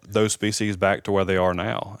brought those species back to where they are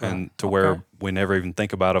now, and to where we never even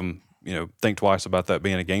think about them, think twice about that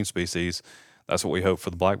being a game species. That's what we hope for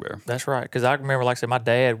the black bear. That's right. Because I remember, like I said, my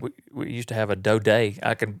dad, we used to have a doe day.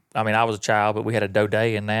 I was a child, but we had a doe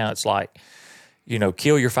day, and now it's like,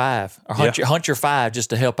 kill your 5 or hunt your 5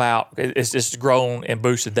 just to help out. It's just grown and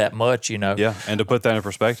boosted that much, Yeah, and to put that in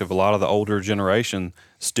perspective, a lot of the older generation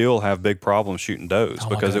still have big problems shooting does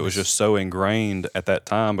because it was just so ingrained at that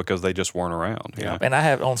time because they just weren't around. Yeah, and I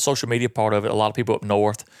have on social media part of it, a lot of people up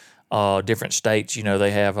north, different states,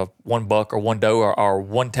 they have a 1 buck or 1 doe or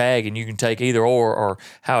 1 tag, and you can take either or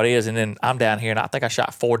how it is. And then I'm down here, and I think I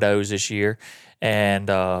shot 4 does this year, and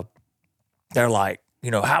they're like,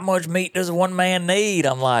 how much meat does one man need?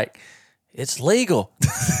 I'm like, it's legal.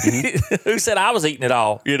 Mm-hmm. Who said I was eating it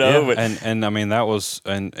all? Yeah, but, and I mean that was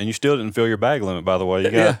and you still didn't fill your bag limit, by the way. You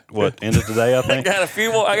got what, end of today, I think. I got a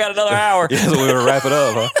few more. I got another hour. Yeah, so we were to wrap it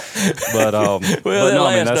up, huh? But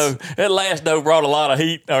that last doe brought a lot of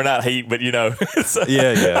heat, or not heat, but so,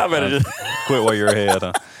 yeah. I better just quit while you're ahead,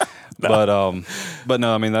 huh? No. But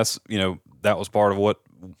no, I mean that's that was part of what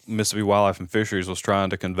Mississippi Wildlife and Fisheries was trying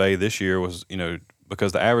to convey this year was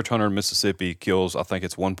because the average hunter in Mississippi kills, I think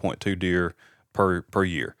it's 1.2 deer per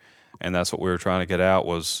year. And that's what we were trying to get out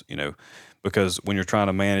was, because when you're trying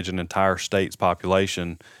to manage an entire state's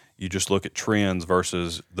population, you just look at trends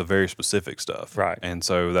versus the very specific stuff. Right. And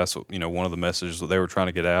so that's, one of the messages that they were trying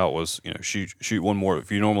to get out was, shoot 1 more.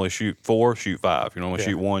 If you normally shoot 4, shoot 5. If you normally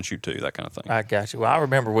shoot 1, shoot 2, that kind of thing. I got you. Well, I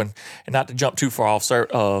remember when, and not to jump too far off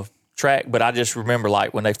track, but I just remember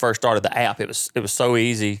when they first started the app, it was so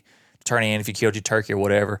easy turn in if you killed your turkey or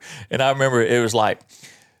whatever. And I remember it was like,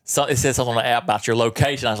 it said something on the app about your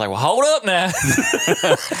location. I was like, well, hold up now.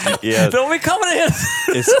 Yeah. Don't be coming in.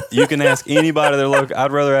 You can ask anybody their location.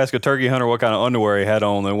 I'd rather ask a turkey hunter what kind of underwear he had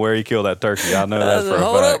on than where he killed that turkey. I know that for a fact.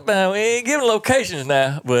 Hold up now. We ain't giving locations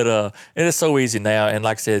now. But it is so easy now. And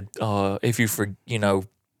like I said, if you I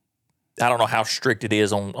don't know how strict it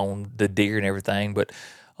is on the deer and everything, but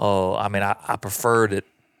I prefer that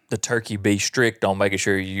the turkey be strict on making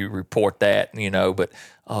sure you report that, but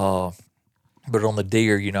on the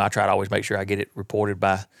deer, I try to always make sure I get it reported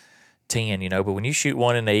by 10, but when you shoot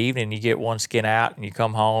one in the evening, you get one skin out and you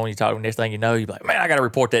come home, you talk, next thing you know, you're like, man, I got to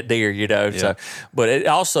report that deer, Yeah. So, but it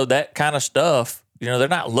also that kind of stuff, they're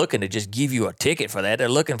not looking to just give you a ticket for that. They're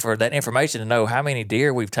looking for that information to know how many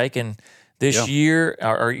deer we've taken this year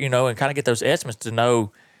or and kind of get those estimates to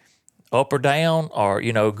know up or down, or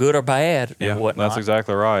good or bad, and whatnot. That's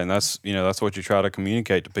exactly right, and that's that's what you try to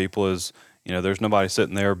communicate to people is there's nobody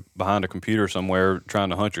sitting there behind a computer somewhere trying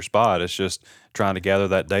to hunt your spot. It's just trying to gather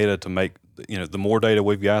that data to make the more data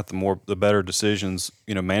we've got, the better decisions,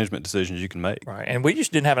 management decisions you can make. Right, and we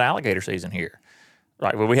just didn't have an alligator season here.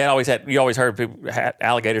 Right. Well, you always heard people had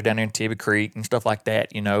alligators down there in Tibby Creek and stuff like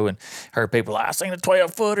that, and heard people, I seen a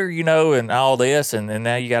 12-footer, and all this. And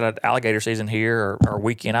now you got an alligator season here or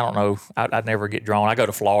weekend. I don't know. I'd never get drawn. I go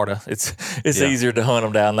to Florida. It's easier to hunt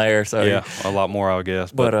them down there. So yeah, a lot more, I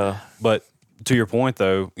guess. But to your point,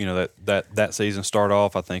 though, that season started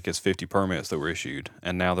off, I think it's 50 permits that were issued,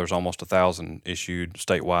 and now there's almost 1,000 issued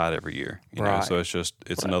statewide every year. Right. So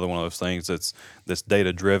it's another one of those things that's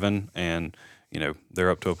data driven, and they're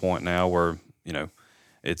up to a point now where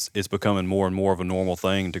it's becoming more and more of a normal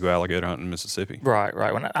thing to go alligator hunting in Mississippi. Right.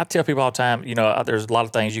 When I tell people all the time, there's a lot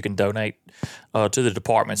of things you can donate to the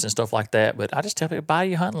departments and stuff like that, but I just tell people, buy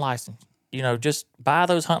your hunting license. Just buy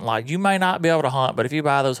those hunting licenses. You may not be able to hunt, but if you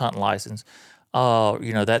buy those hunting licenses,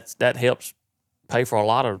 that helps pay for a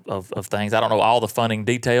lot of things. I don't know all the funding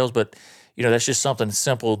details, but that's just something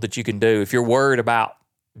simple that you can do if you're worried about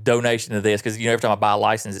donation to this, because every time I buy a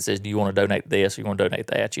license it says, do you want to donate this or you want to donate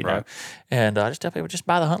that, Right. And I just tell people, just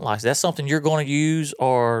buy the hunt license. That's something you're going to use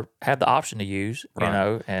or have the option to use.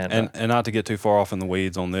 Right. And not to get too far off in the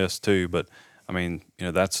weeds on this too, but I mean,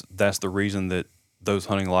 that's the reason that those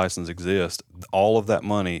hunting licenses exist. All of that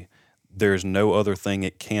money, there's no other thing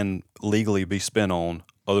it can legally be spent on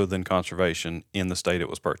other than conservation in the state it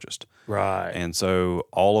was purchased. Right. And so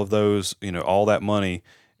all of those, all that money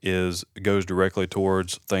goes directly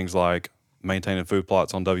towards things like maintaining food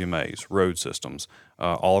plots on WMAs, road systems,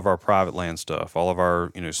 all of our private land stuff, all of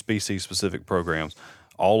our species specific programs,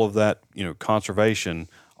 all of that conservation,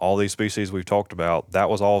 all these species we've talked about, that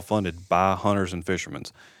was all funded by hunters and fishermen,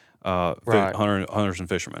 Right. hunters and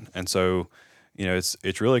fishermen. And so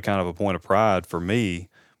it's really kind of a point of pride for me,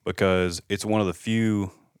 because it's one of the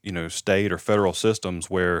few state or federal systems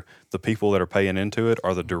where the people that are paying into it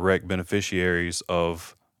are the direct beneficiaries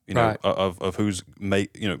of Right. of who's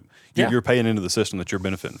Yeah. you're paying into the system that you're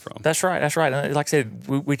benefiting from. That's right. And like I said,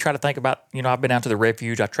 we try to think about, I've been down to the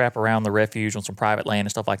refuge. I trap around the refuge on some private land and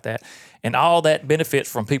stuff like that. And all that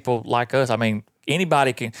benefits from people like us. I mean,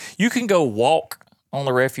 you can go walk on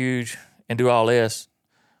the refuge and do all this,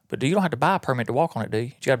 but you don't have to buy a permit to walk on it, do you?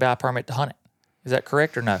 You got to buy a permit to hunt it. Is that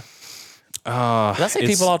correct or no? I see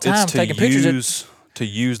people all the time taking pictures. To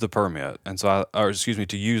use the permit, and so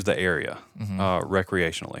to use the area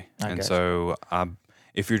recreationally. gotcha. So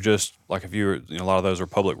if you're just like, if you're, a lot of those are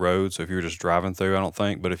public roads, so if you're just driving through, I don't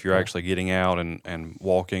think, but if you're actually getting out and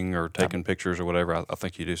walking or taking pictures or whatever, I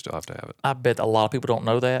think you do still have to have it. I bet a lot of people don't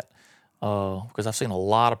know that, because I've seen a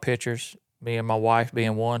lot of pictures. Me and my wife,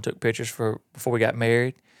 being one, took pictures before we got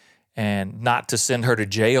married, and not to send her to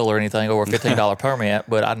jail or anything over a $15 permit,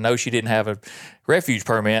 but I know she didn't have a refuge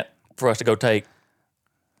permit for us to go take.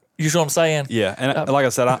 You know what I'm saying? Yeah, and like I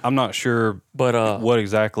said, I'm not sure, But what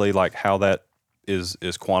exactly, like how that is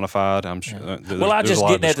quantified. I'm sure. Well, I'm just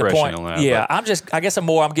getting at the point. On that, yeah, I guess I'm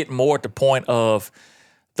getting more at the point of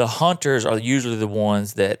the hunters are usually the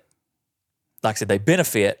ones that, like I said, they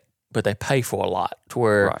benefit, but they pay for a lot. To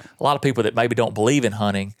where Right. a lot of people that maybe don't believe in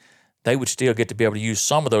hunting, they would still get to be able to use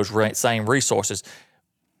some of those same resources.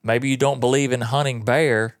 Maybe you don't believe in hunting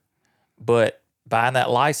bear, but buying that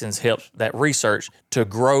license helps that research to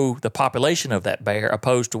grow the population of that bear,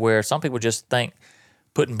 opposed to where some people just think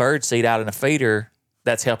putting bird seed out in a feeder,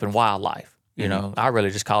 that's helping wildlife. I really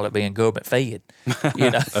just call it being government fed.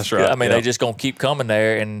 That's right. I mean, Yeah. they just going to keep coming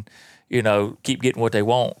there and, keep getting what they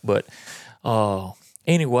want. But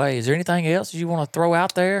anyway, is there anything else you want to throw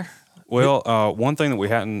out there? Well, one thing that we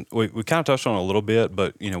kind of touched on a little bit,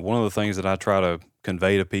 but one of the things that I try to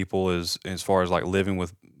convey to people is, as far as like living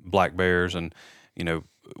with black bears, and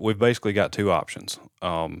we've basically got two options.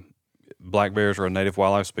 Black bears are a native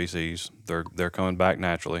wildlife species. They're coming back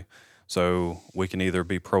naturally, so we can either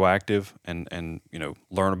be proactive and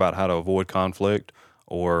learn about how to avoid conflict,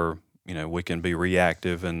 or we can be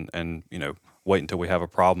reactive and wait until we have a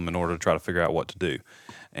problem in order to try to figure out what to do.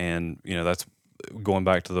 And that's going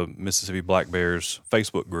back to the Mississippi Black Bears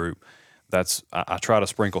Facebook group. I try to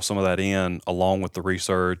sprinkle some of that in, along with the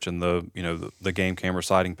research and the game camera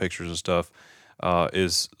sighting pictures and stuff.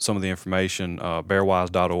 Is some of the information.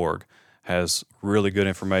 Bearwise.org has really good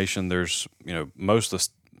information. There's most of the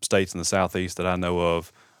states in the Southeast that I know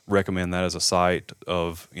of recommend that as a site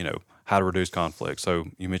of how to reduce conflict. So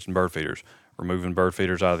you mentioned bird feeders. Removing bird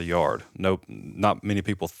feeders out of the yard. Nope, not many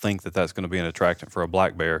people think that that's going to be an attractant for a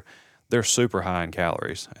black bear. They're super high in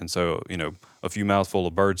calories, and so a few mouthful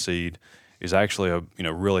of bird seed is actually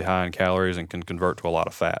really high in calories and can convert to a lot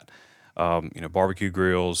of fat. Barbecue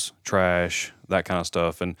grills, trash, that kind of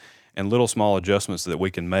stuff, and little small adjustments that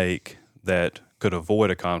we can make that could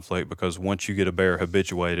avoid a conflict, because once you get a bear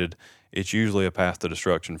habituated, it's usually a path to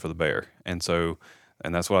destruction for the bear. And so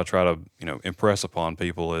And that's what I try to, impress upon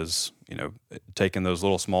people is, taking those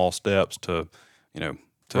little small steps to,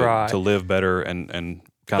 to live better and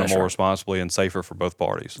kind of more responsibly and safer for both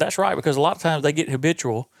parties. That's right, because a lot of times they get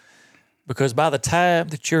habitual because by the time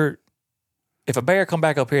that if a bear come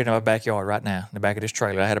back up here in my backyard right now, in the back of this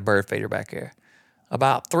trailer, I had a bird feeder back there,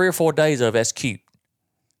 about 3 or 4 days of that's cute.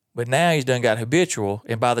 But now he's done got habitual,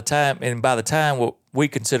 and by the time what we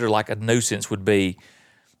consider like a nuisance would be,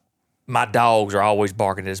 my dogs are always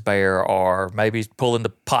barking at this bear, or maybe he's pulling the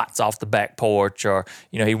pots off the back porch, or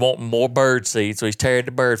he wants more bird seed, so he's tearing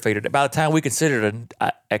the bird feeder. By the time we consider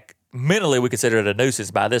it mentally, we consider it a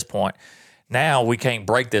nuisance. By this point, now we can't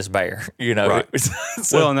break this bear. Right.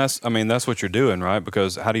 Well, and that's what you're doing, right?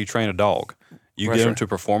 Because how do you train a dog? You get them to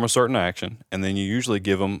perform a certain action, and then you usually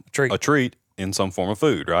give them a treat in some form of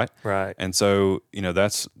food, right? Right. And so,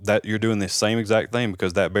 that's you're doing the same exact thing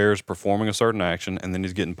because that bear is performing a certain action and then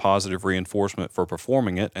he's getting positive reinforcement for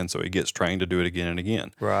performing it. And so he gets trained to do it again and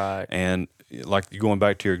again. Right. And like going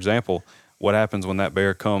back to your example, what happens when that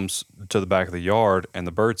bear comes to the back of the yard and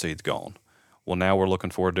the bird seed's gone? Well, now we're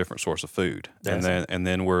looking for a different source of food. And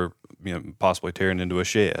then we're possibly tearing into a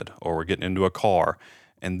shed or we're getting into a car.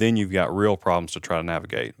 And then you've got real problems to try to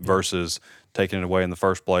navigate versus taking it away in the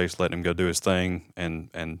first place, letting him go do his thing, and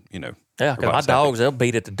Yeah, because my dogs, they'll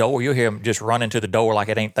beat at the door. You'll hear them just running to the door like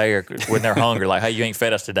it ain't there when they're hungry, like, hey, you ain't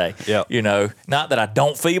fed us today. Yeah. Not that I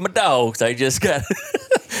don't feed my dogs. They just got,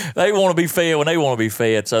 they want to be fed when they want to be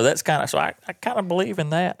fed. So that's kind of, so I kind of believe in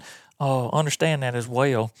that, understand that as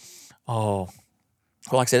well.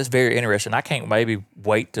 Well, like I said, it's very interesting. I can't maybe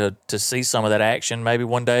wait to see some of that action maybe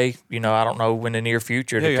one day, I don't know, in the near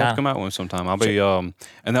future. Yeah, you have to come out with sometime. I'll be, and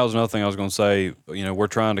that was another thing I was going to say, we're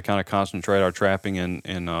trying to kind of concentrate our trapping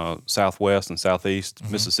in Southwest and Southeast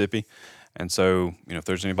Mississippi. And so, if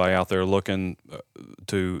there's anybody out there looking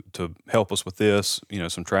to help us with this,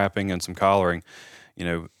 some trapping and some collaring,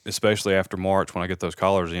 especially after March when I get those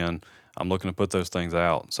collars in, I'm looking to put those things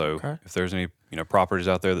out. So if there's any, properties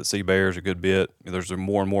out there that see bears a good bit, there's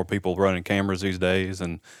more and more people running cameras these days,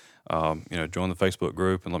 and join the Facebook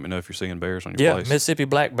group and let me know if you're seeing bears on your place. Yeah, Mississippi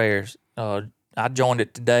black bears. I joined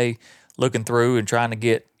it today, looking through and trying to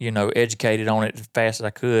get educated on it as fast as I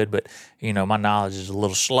could, but my knowledge is a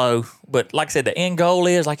little slow. But like I said, the end goal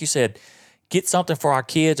is, like you said, get something for our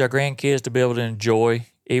kids, our grandkids to be able to enjoy,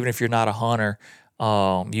 even if you're not a hunter.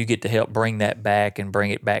 You get to help bring that back and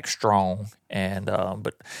bring it back strong. And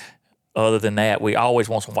but other than that, we always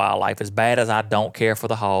want some wildlife. As bad as I don't care for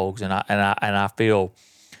the hogs, and I feel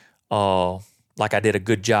like I did a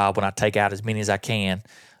good job when I take out as many as I can.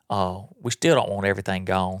 We still don't want everything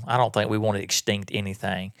gone. I don't think we want to extinct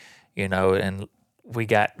anything, And we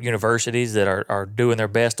got universities that are doing their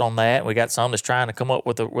best on that. We got some that's trying to come up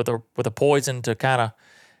with a poison to kind of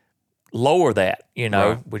lower that.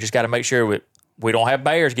 Right. We just got to make sure we don't have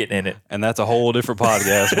bears getting in it. And that's a whole different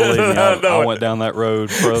podcast. Believe me, I went down that road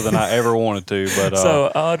further than I ever wanted to. But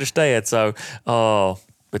so I understand. So,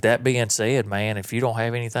 but that being said, man, if you don't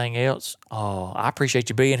have anything else, I appreciate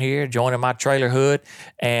you being here, joining my trailer hood.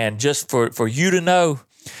 And just for you to know,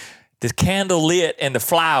 the candle lit and the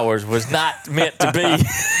flowers was not meant to be.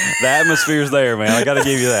 The atmosphere's there, man. I got to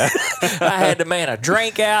give you that. I had the man a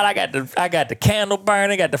drink out. I got the candle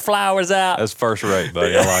burning. Got the flowers out. That's first rate,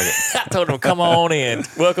 buddy. I like it. I told him, come on in.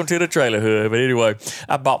 Welcome to the trailer hood. But anyway,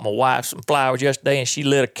 I bought my wife some flowers yesterday, and she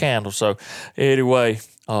lit a candle. So anyway,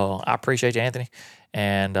 I appreciate you, Anthony.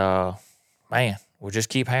 And man, we'll just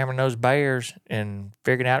keep hammering those bears and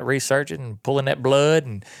figuring out, researching, and pulling that blood,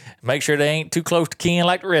 and make sure they ain't too close to kin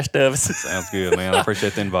like the rest of us. Sounds good, man. I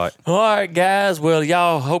appreciate the invite. All right, guys. Well,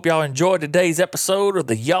 hope y'all enjoyed today's episode of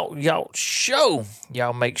the Y'all Show.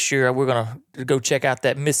 Y'all make sure we're going to go check out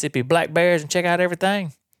that Mississippi Black Bears and check out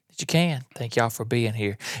everything that you can. Thank y'all for being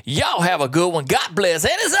here. Y'all have a good one. God bless.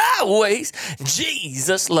 And as always,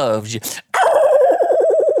 Jesus loves you.